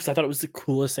 I know, because I thought it was the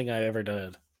coolest thing I ever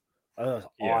did. That was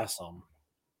awesome.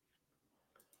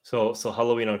 So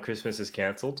Halloween on Christmas is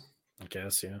canceled? I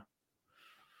guess, yeah.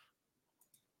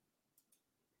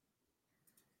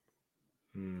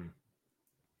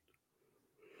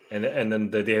 And then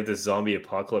they have this zombie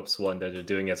apocalypse one that they're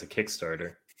doing as a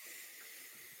Kickstarter.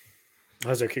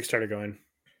 How's their Kickstarter going?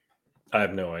 I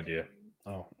have no idea.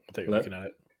 Oh, I think you're looking at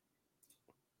it.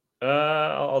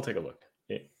 I'll take a look.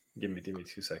 Yeah, give me 2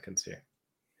 seconds here.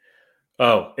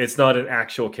 Oh, it's not an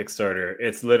actual Kickstarter.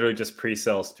 It's literally just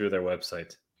pre-sales through their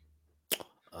website.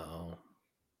 Oh.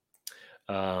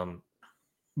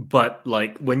 But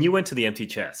like when you went to the empty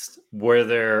chest, were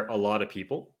there a lot of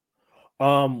people?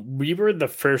 We were the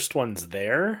first ones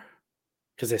there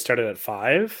because they started at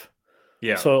 5.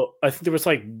 Yeah. So I think there was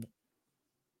like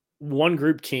one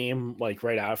group came like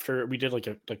right after. We did like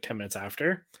 10 minutes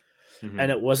after. Mm-hmm.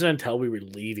 And it wasn't until we were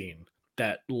leaving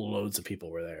that loads of people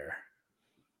were there.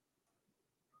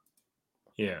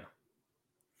 Yeah.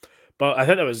 But I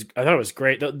thought it was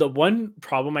great. The one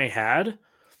problem I had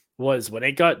was when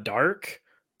it got dark,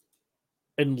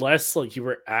 unless like you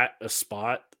were at a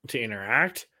spot to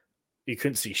interact, you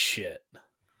couldn't see shit.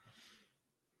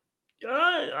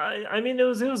 I mean, it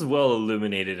was well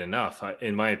illuminated enough,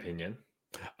 in my opinion.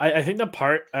 I think the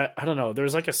part I don't know. There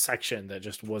was like a section that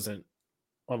just wasn't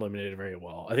illuminated very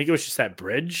well. I think it was just that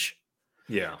bridge.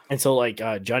 Yeah. And so like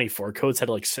Johnny Four Coats had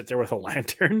to like sit there with a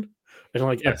lantern and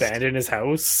like abandon his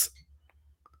house.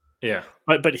 Yeah.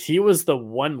 But he was the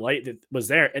one light that was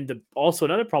there. And also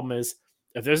another problem is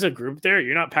if there's a group there,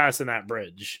 you're not passing that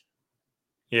bridge.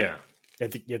 Yeah. You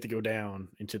have to go down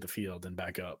into the field and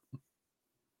back up.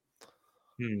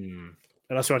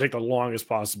 Unless you want to take the longest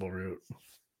possible route.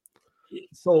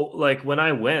 So like when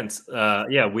I went,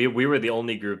 we were the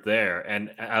only group there. And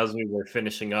as we were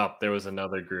finishing up, there was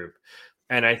another group.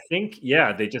 And I think,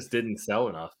 they just didn't sell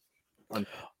enough.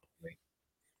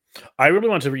 I really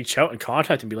want to reach out and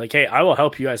contact and be like, hey, I will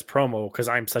help you guys promo because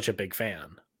I'm such a big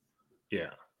fan. Yeah.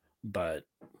 But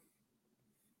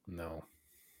no.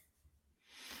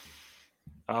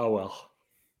 Oh, well.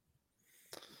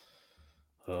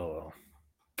 Oh, well.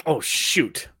 Oh,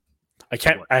 shoot. I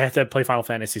have to play Final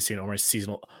Fantasy soon, or my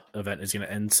seasonal event is going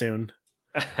to end soon.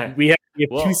 We have 2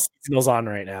 seasonals on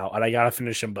right now, and I got to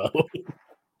finish them both.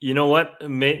 You know what?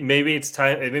 Maybe it's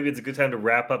time. Maybe it's a good time to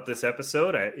wrap up this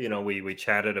episode. We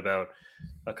chatted about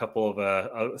a couple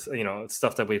of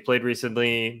stuff that we played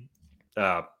recently.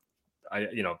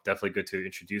 Definitely good to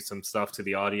introduce some stuff to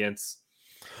the audience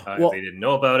if they didn't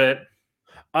know about it.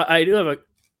 I do have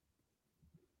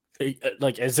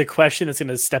as a question that's going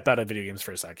to step out of video games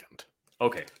for a second.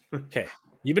 Okay.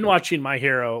 You've been watching My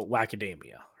Hero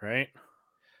Academia, right?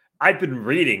 I've been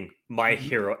reading My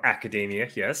Hero Academia,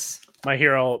 yes. My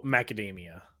Hero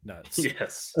Macadamia Nuts.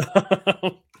 Yes.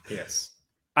 Yes.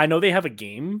 I know they have a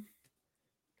game.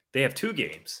 They have 2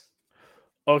 games.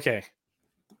 Okay.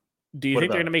 Do you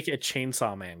think they're going to make it a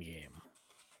Chainsaw Man game?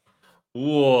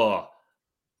 Whoa.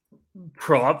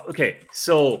 Okay,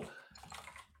 so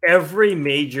every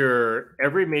major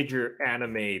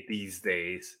anime these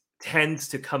days tends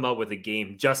to come out with a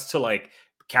game just to like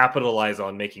capitalize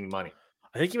on making money.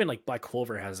 I think even like Black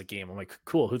Clover has a game. I'm like,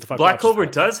 cool. Who the fuck? Black Clover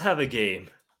does have a game.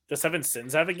 Does Seven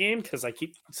Sins have a game? Because I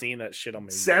keep seeing that shit on my.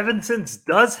 Seven Sins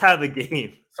does have a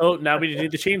game. So now we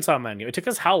need the Chainsaw Man game. It took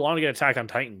us how long to get Attack on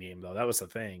Titan game though? That was the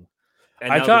thing.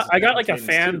 And I got like a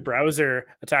fan browser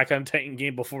Attack on Titan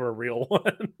game before a real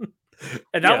one,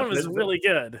 and that one was really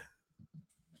good.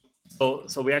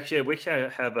 So we actually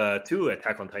have 2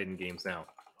 Attack on Titan games now.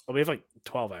 Well, we have like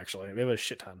 12 actually. We have a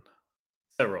shit ton.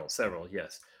 Several,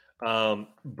 yes.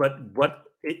 But what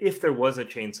if there was a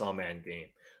Chainsaw Man game?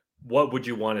 What would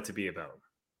you want it to be about?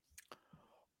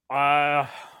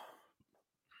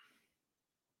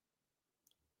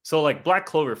 So like Black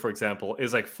Clover, for example,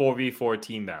 is like 4v4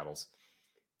 team battles.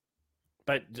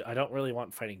 But I don't really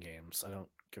want fighting games. I don't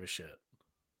give a shit.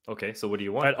 Okay, so what do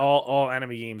you want? But all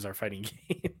anime games are fighting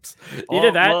games.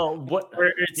 Either that,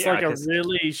 or it's like a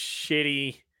really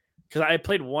shitty. Because I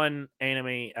played one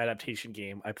anime adaptation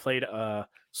game. I played a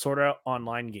Sword Art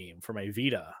Online game for my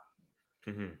Vita.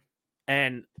 Mm-hmm.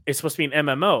 And it's supposed to be an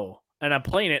MMO. And I'm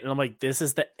playing it, and I'm like, this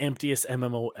is the emptiest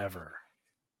MMO ever.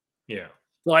 Yeah.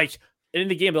 Like, in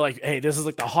the game, they're like, hey, this is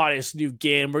like the hottest new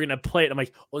game. We're going to play it. I'm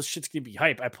like, well, this shit's going to be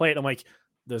hype. I play it, and I'm like,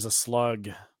 there's a slug.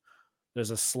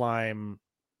 There's a slime.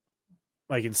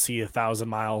 I can see 1,000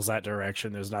 miles that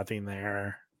direction. There's nothing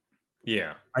there.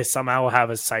 Yeah. I somehow have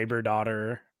a cyber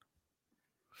daughter.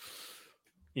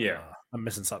 Yeah. I'm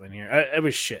missing something here. It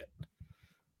was shit.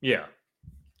 Yeah.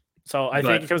 So I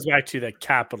think it comes back to the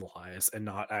capitalize and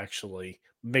not actually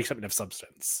make something of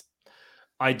substance.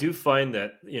 I do find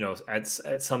that,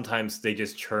 at sometimes they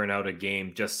just churn out a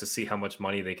game just to see how much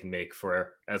money they can make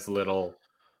for as little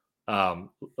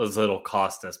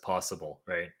cost as possible,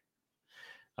 right?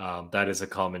 That is a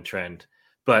common trend.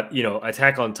 But,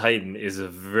 Attack on Titan is a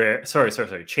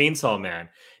Chainsaw Man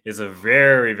is a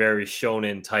very, very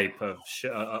shonen type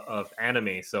of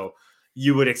anime. So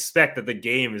you would expect that the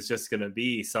game is just going to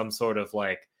be some sort of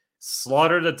like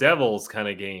slaughter the devils kind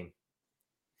of game.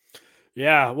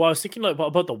 Yeah. Well, I was thinking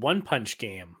about the One Punch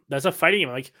game. That's a fighting game.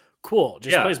 I'm like, cool.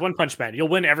 Just play as One Punch Man. You'll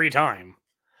win every time.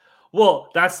 Well,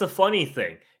 that's the funny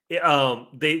thing.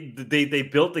 They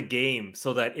built the game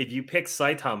so that if you pick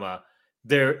Saitama,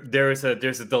 there's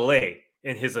a delay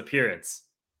in his appearance.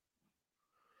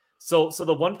 So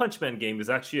the One Punch Man game is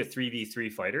actually a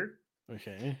 3v3 fighter.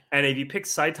 Okay. And if you pick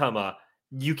Saitama,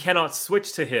 you cannot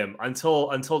switch to him until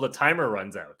the timer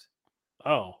runs out.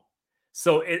 Oh.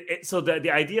 So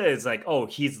the idea is like, oh,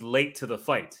 he's late to the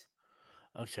fight.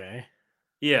 Okay.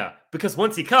 Yeah, because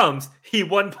once he comes, he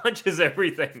one punches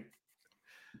everything.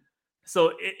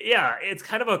 So it's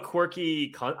kind of a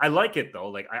quirky. I like it though.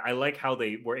 Like I like how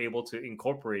they were able to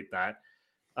incorporate that.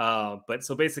 But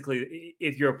so basically,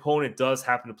 if your opponent does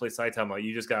happen to play Saitama,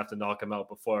 you just gotta have to knock him out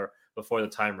before the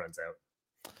time runs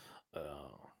out.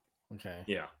 Oh, okay.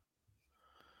 Yeah.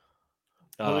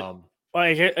 Well,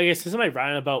 I guess this is my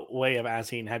roundabout way of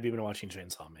asking, have you been watching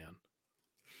Chainsaw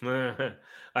Man?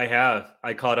 I have.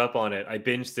 I caught up on it. I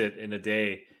binged it in a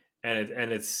day, and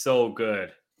it's so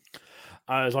good.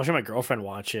 I was watching my girlfriend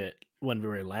watch it when we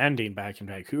were landing back in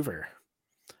Vancouver.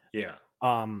 Yeah.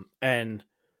 And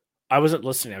I wasn't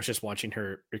listening. I was just watching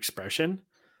her expression.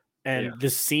 And Yeah. the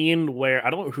scene where I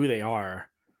don't know who they are,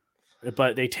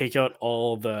 but they take out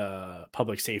all the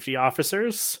public safety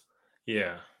officers.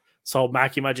 Yeah. So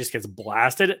Makima just gets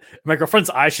blasted. My girlfriend's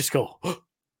eyes just go.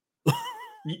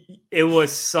 It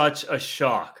was such a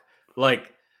shock.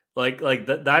 Like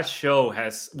that show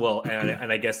has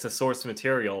and I guess the source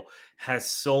material has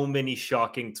so many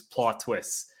shocking plot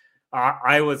twists.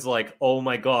 I was like, oh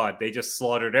my god, they just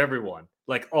slaughtered everyone,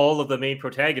 like all of the main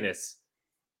protagonists.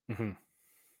 Mm-hmm.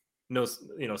 No,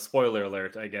 spoiler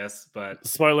alert, I guess, but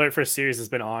spoiler alert for a series has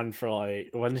been on for like,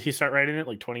 when did he start writing it?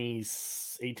 Like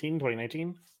 2018,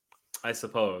 2019? I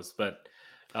suppose, but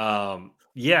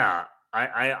yeah,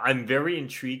 I'm very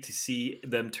intrigued to see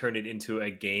them turn it into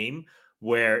a game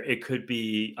where it could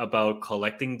be about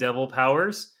collecting devil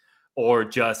powers, or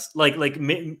just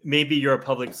maybe you're a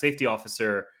public safety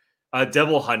officer, a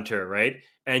devil hunter, right?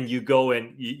 And you go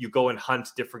and you go and hunt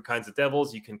different kinds of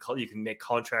devils. You can make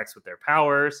contracts with their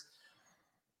powers.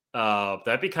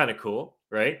 That'd be kind of cool,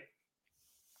 right?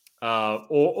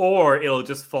 Or it'll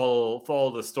just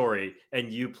follow the story,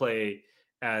 and you play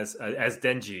as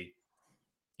Denji,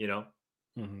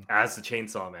 Mm-hmm. as the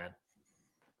Chainsaw Man,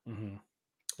 Mm-hmm.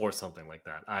 or something like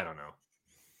that. I don't know.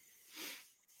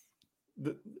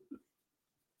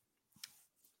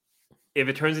 If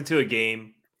it turns into a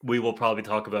game, we will probably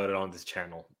talk about it on this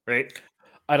channel, right?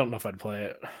 I don't know if I'd play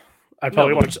it. I'd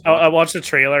probably watch the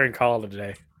trailer and call it a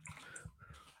day.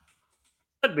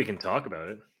 But we can talk about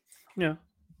it. Yeah.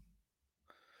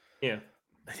 Yeah.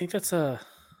 I think that's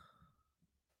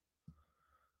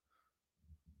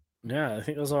yeah, I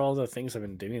think those are all the things I've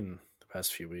been doing the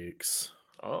past few weeks.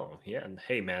 Oh, yeah. And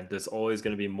hey, man, there's always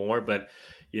going to be more, but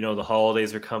the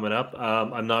holidays are coming up.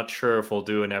 I'm not sure if we'll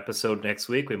do an episode next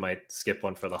week. We might skip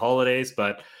one for the holidays,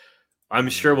 but I'm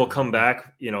sure we'll come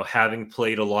back, having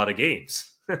played a lot of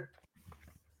games.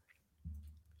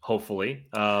 Hopefully.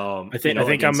 I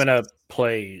think I'm going to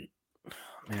play.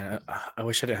 Man, I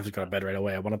wish I didn't have to go to bed right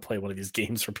away. I want to play one of these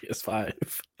games for PS5.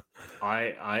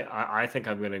 I think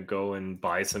I'm going to go and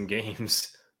buy some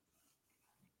games.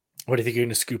 What do you think you're going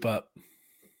to scoop up?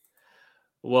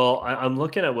 Well, I'm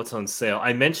looking at what's on sale.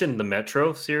 I mentioned the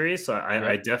Metro series, so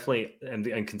I definitely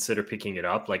and consider picking it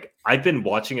up. Like, I've been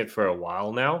watching it for a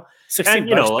while now.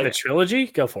 $16 for the trilogy?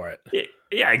 Go for it.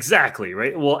 Yeah, exactly.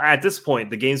 Right. Well, at this point,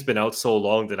 the game's been out so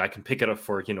long that I can pick it up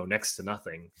for next to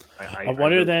nothing. I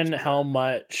wonder then how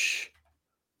much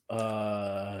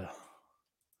the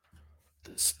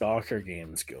Stalker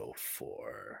games go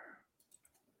for.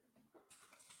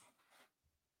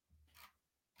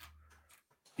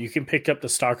 You can pick up the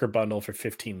Stalker bundle for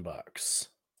 $15.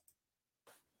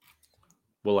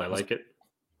 Will I like it?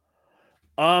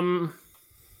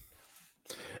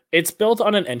 It's built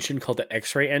on an engine called the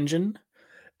X-Ray engine,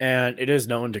 and it is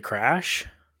known to crash.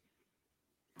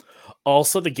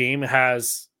 Also, the game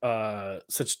has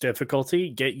such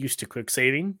difficulty. Get used to quick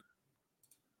saving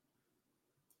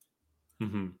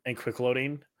and quick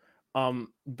loading.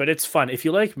 But it's fun. If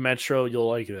you like Metro, you'll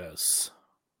like this.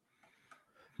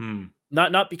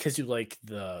 Not because you like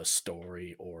the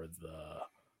story or the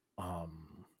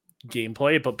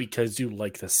gameplay, but because you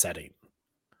like the setting.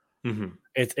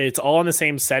 It's all in the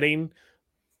same setting.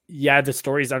 Yeah, the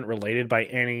stories aren't related by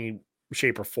any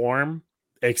shape or form,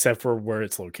 except for where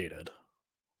it's located.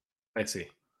 I see.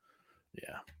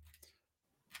 Yeah.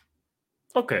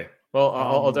 Okay. Well,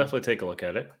 I'll definitely take a look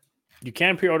at it. You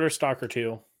can pre-order Stalker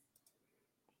 2,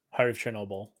 Heart of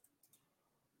Chernobyl,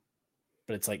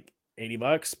 but it's like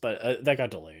 $80, but that got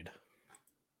delayed.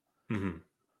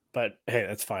 But hey,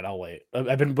 that's fine. I'll wait.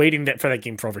 I've been waiting for that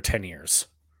game for over 10 years.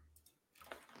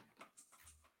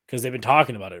 Because they've been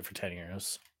talking about it for 10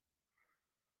 years.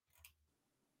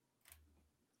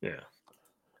 Yeah.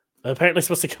 Apparently it's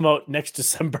supposed to come out next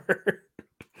December.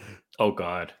 Oh,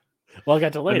 God. Well, it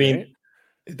got delayed, I mean, right?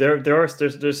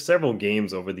 There's several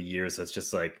games over the years that's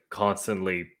just like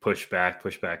constantly push back.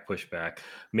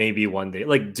 Maybe one day,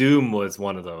 like Doom was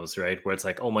one of those, right? Where it's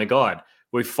like, oh my God,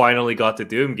 we finally got the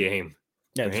Doom game.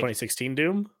 Yeah, the right? 2016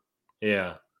 Doom.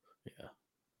 Yeah. Yeah.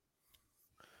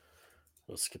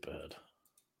 Let's skip ahead.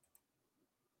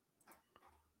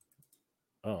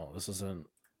 Oh, this isn't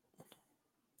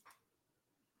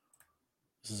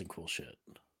cool shit.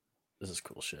 This is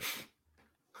cool shit.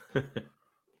 I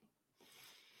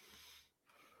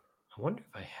wonder if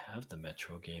I have the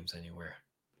Metro games anywhere.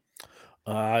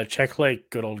 Check like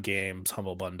Good Old Games,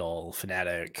 Humble Bundle,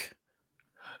 Fnatic.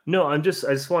 No, I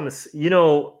just want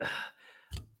to,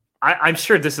 I'm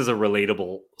sure this is a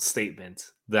relatable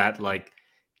statement that like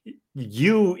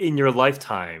you in your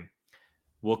lifetime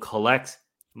will collect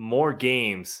more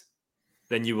games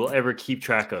than you will ever keep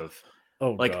track of.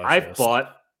 Oh Like gosh, I've yes.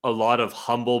 bought a lot of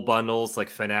humble bundles, like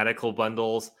fanatical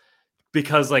bundles,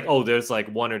 because like, oh, there's like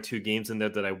 1 or 2 games in there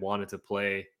that I wanted to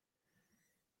play,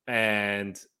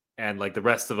 and like the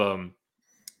rest of them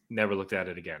never looked at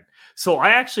it again. So I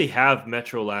actually have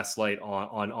Metro Last Light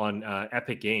on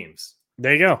Epic Games.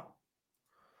 There you go.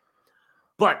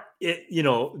 But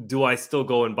do I still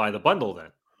go and buy the bundle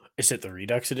then? Is it the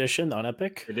Redux edition on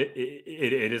Epic?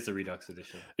 It is the Redux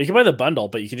edition. You can buy the bundle,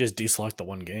 but you can just deselect the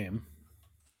one game.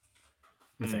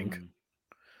 I think.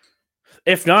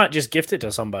 If not, just gift it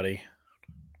to somebody.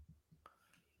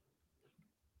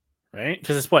 Right?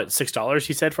 Because it's what, $6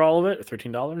 he said for all of it, or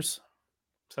 $13?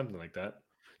 Something like that.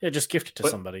 Yeah, just gift it to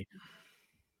somebody.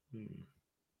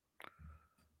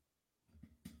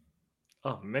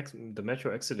 Oh, the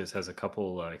Metro Exodus has a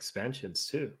couple expansions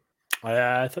too.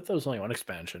 I thought there was only one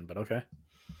expansion, but okay.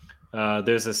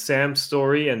 There's a Sam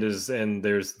story and there's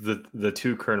the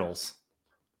 2 kernels.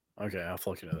 Okay, I'll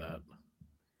look into that.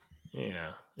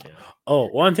 Yeah. Oh,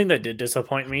 one thing that did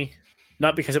disappoint me,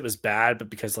 not because it was bad, but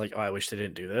because like, oh, I wish they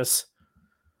didn't do this.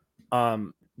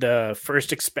 The first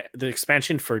the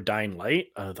expansion for Dying Light,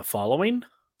 the following.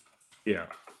 Yeah.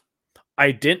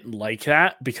 I didn't like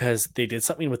that because they did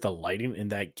something with the lighting in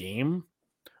that game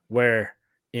where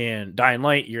in Dying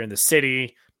Light, you're in the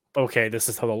city. Okay, this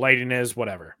is how the lighting is,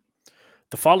 whatever.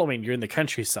 The following, you're in the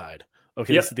countryside.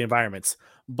 Okay, This is the environments.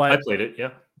 But I played it,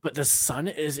 yeah. But the sun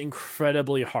is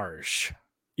incredibly harsh.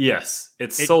 Yes,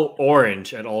 it's so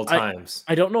orange at all times.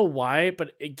 I don't know why,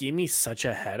 but it gave me such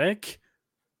a headache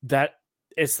that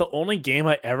it's the only game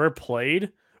I ever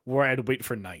played where I'd wait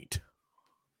for night.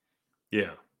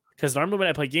 Yeah. Because normally when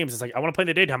I play games, it's like, I want to play in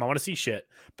the daytime. I want to see shit.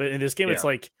 But in this game, it's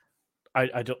like,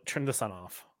 I don't turn the sun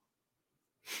off.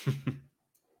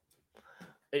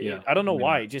 I don't know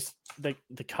why. Just the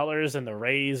colors and the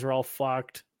rays are all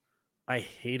fucked. I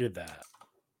hated that.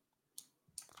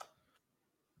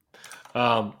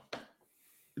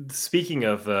 Speaking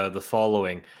of the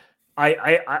following,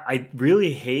 I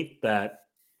really hate that.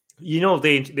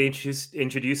 They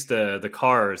introduced the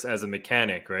cars as a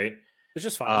mechanic, right? It's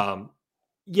just fine.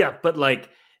 Yeah, but like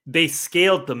they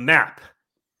scaled the map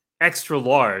extra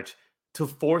large to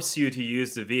force you to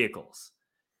use the vehicles,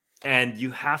 and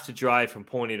you have to drive from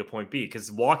point A to point B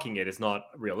because walking it is not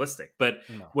realistic. But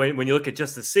when you look at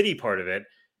just the city part of it,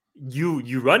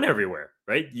 you run everywhere,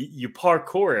 right? You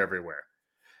parkour everywhere.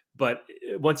 But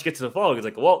once you get to the following, it's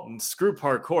like, well, screw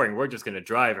parkouring. We're just going to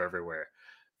drive everywhere.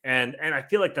 And I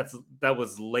feel like that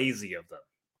was lazy of them.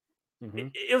 Mm-hmm.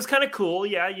 It was kind of cool.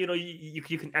 Yeah, you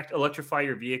can electrify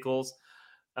your vehicles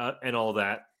and all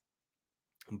that.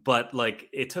 But like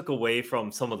it took away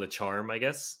from some of the charm, I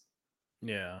guess.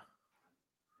 Yeah.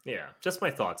 Yeah, just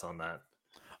my thoughts on that.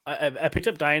 I picked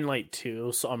up Dying Light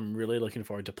 2, so I'm really looking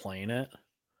forward to playing it.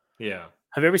 Yeah.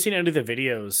 Have you ever seen any of the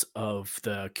videos of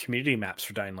the community maps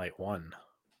for Dying Light 1?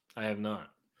 I have not.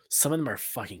 Some of them are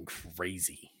fucking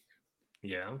crazy.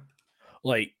 Yeah.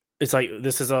 Like, it's like,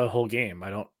 this is a whole game. I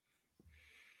don't...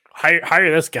 Hire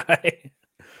this guy.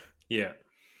 Yeah.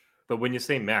 But when you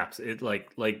say maps, it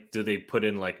like do they put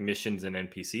in like missions and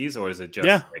NPCs, or is it just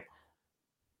like...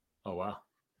 Oh, wow.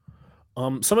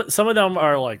 Some of them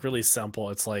are like really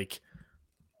simple. It's like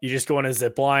you just go on a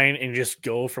zip line and you just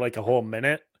go for like a whole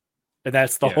minute, and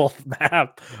that's the whole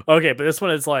map. Okay, but this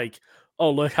one is like,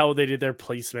 oh, look how they did their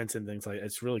placements and things like that.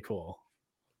 It's really cool.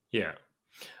 Yeah.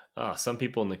 Some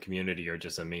people in the community are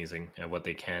just amazing at what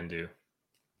they can do.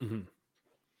 Mm-hmm.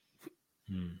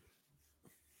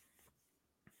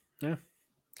 Yeah,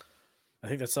 I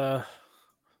think that's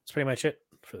pretty much it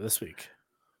for this week.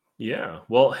 Yeah.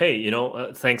 Well, hey,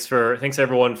 thanks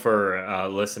everyone for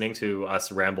listening to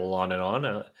us ramble on and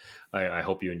on. I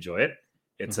hope you enjoy it.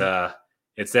 It's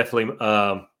it's definitely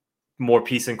more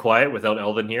peace and quiet without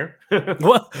Elvin here.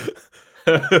 What?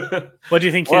 What do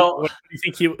you think? What do you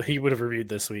think he would have reviewed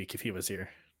this week if he was here?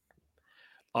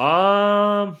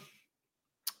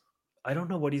 I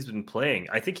don't know what he's been playing.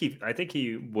 I think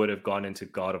he would have gone into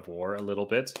God of War a little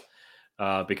bit.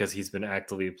 because he's been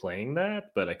actively playing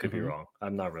that, but I could be wrong.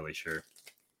 I'm not really sure.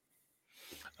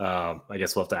 I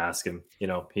guess we'll have to ask him. You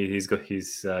know, he's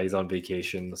on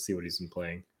vacation. Let's see what he's been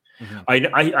playing.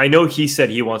 I know he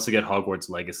said he wants to get Hogwarts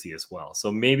Legacy as well.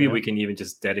 So maybe we can even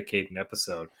just dedicate an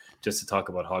episode just to talk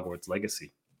about Hogwarts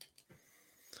Legacy.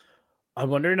 I'm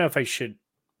wondering if I should.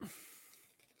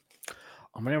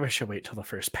 I'm wondering if I should wait till the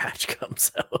first patch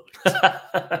comes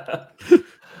out.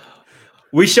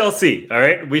 We shall see. All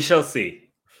right, we shall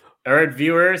see. All right,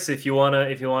 viewers, if you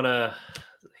wanna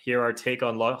hear our take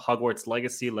on Hogwarts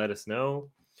Legacy, let us know.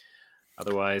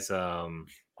 Otherwise, I'm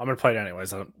gonna play it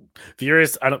anyways.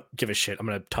 Viewers, I don't give a shit. I'm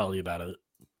gonna tell you about it.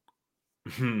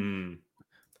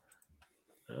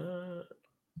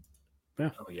 Yeah.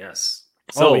 Oh yes.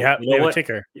 So we have a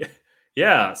ticker.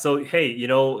 Yeah. So hey, you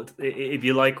know, if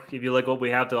you like what we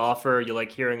have to offer, you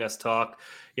like hearing us talk,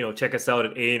 you know, check us out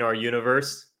at AGR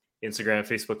Universe, Instagram,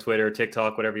 Facebook, Twitter,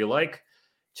 TikTok, whatever you like.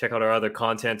 Check out our other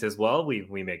content as well.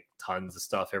 We make tons of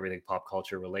stuff, everything pop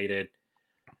culture related.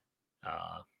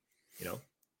 You know,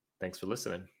 thanks for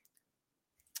listening.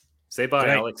 Say bye,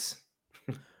 Alex.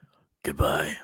 Goodbye.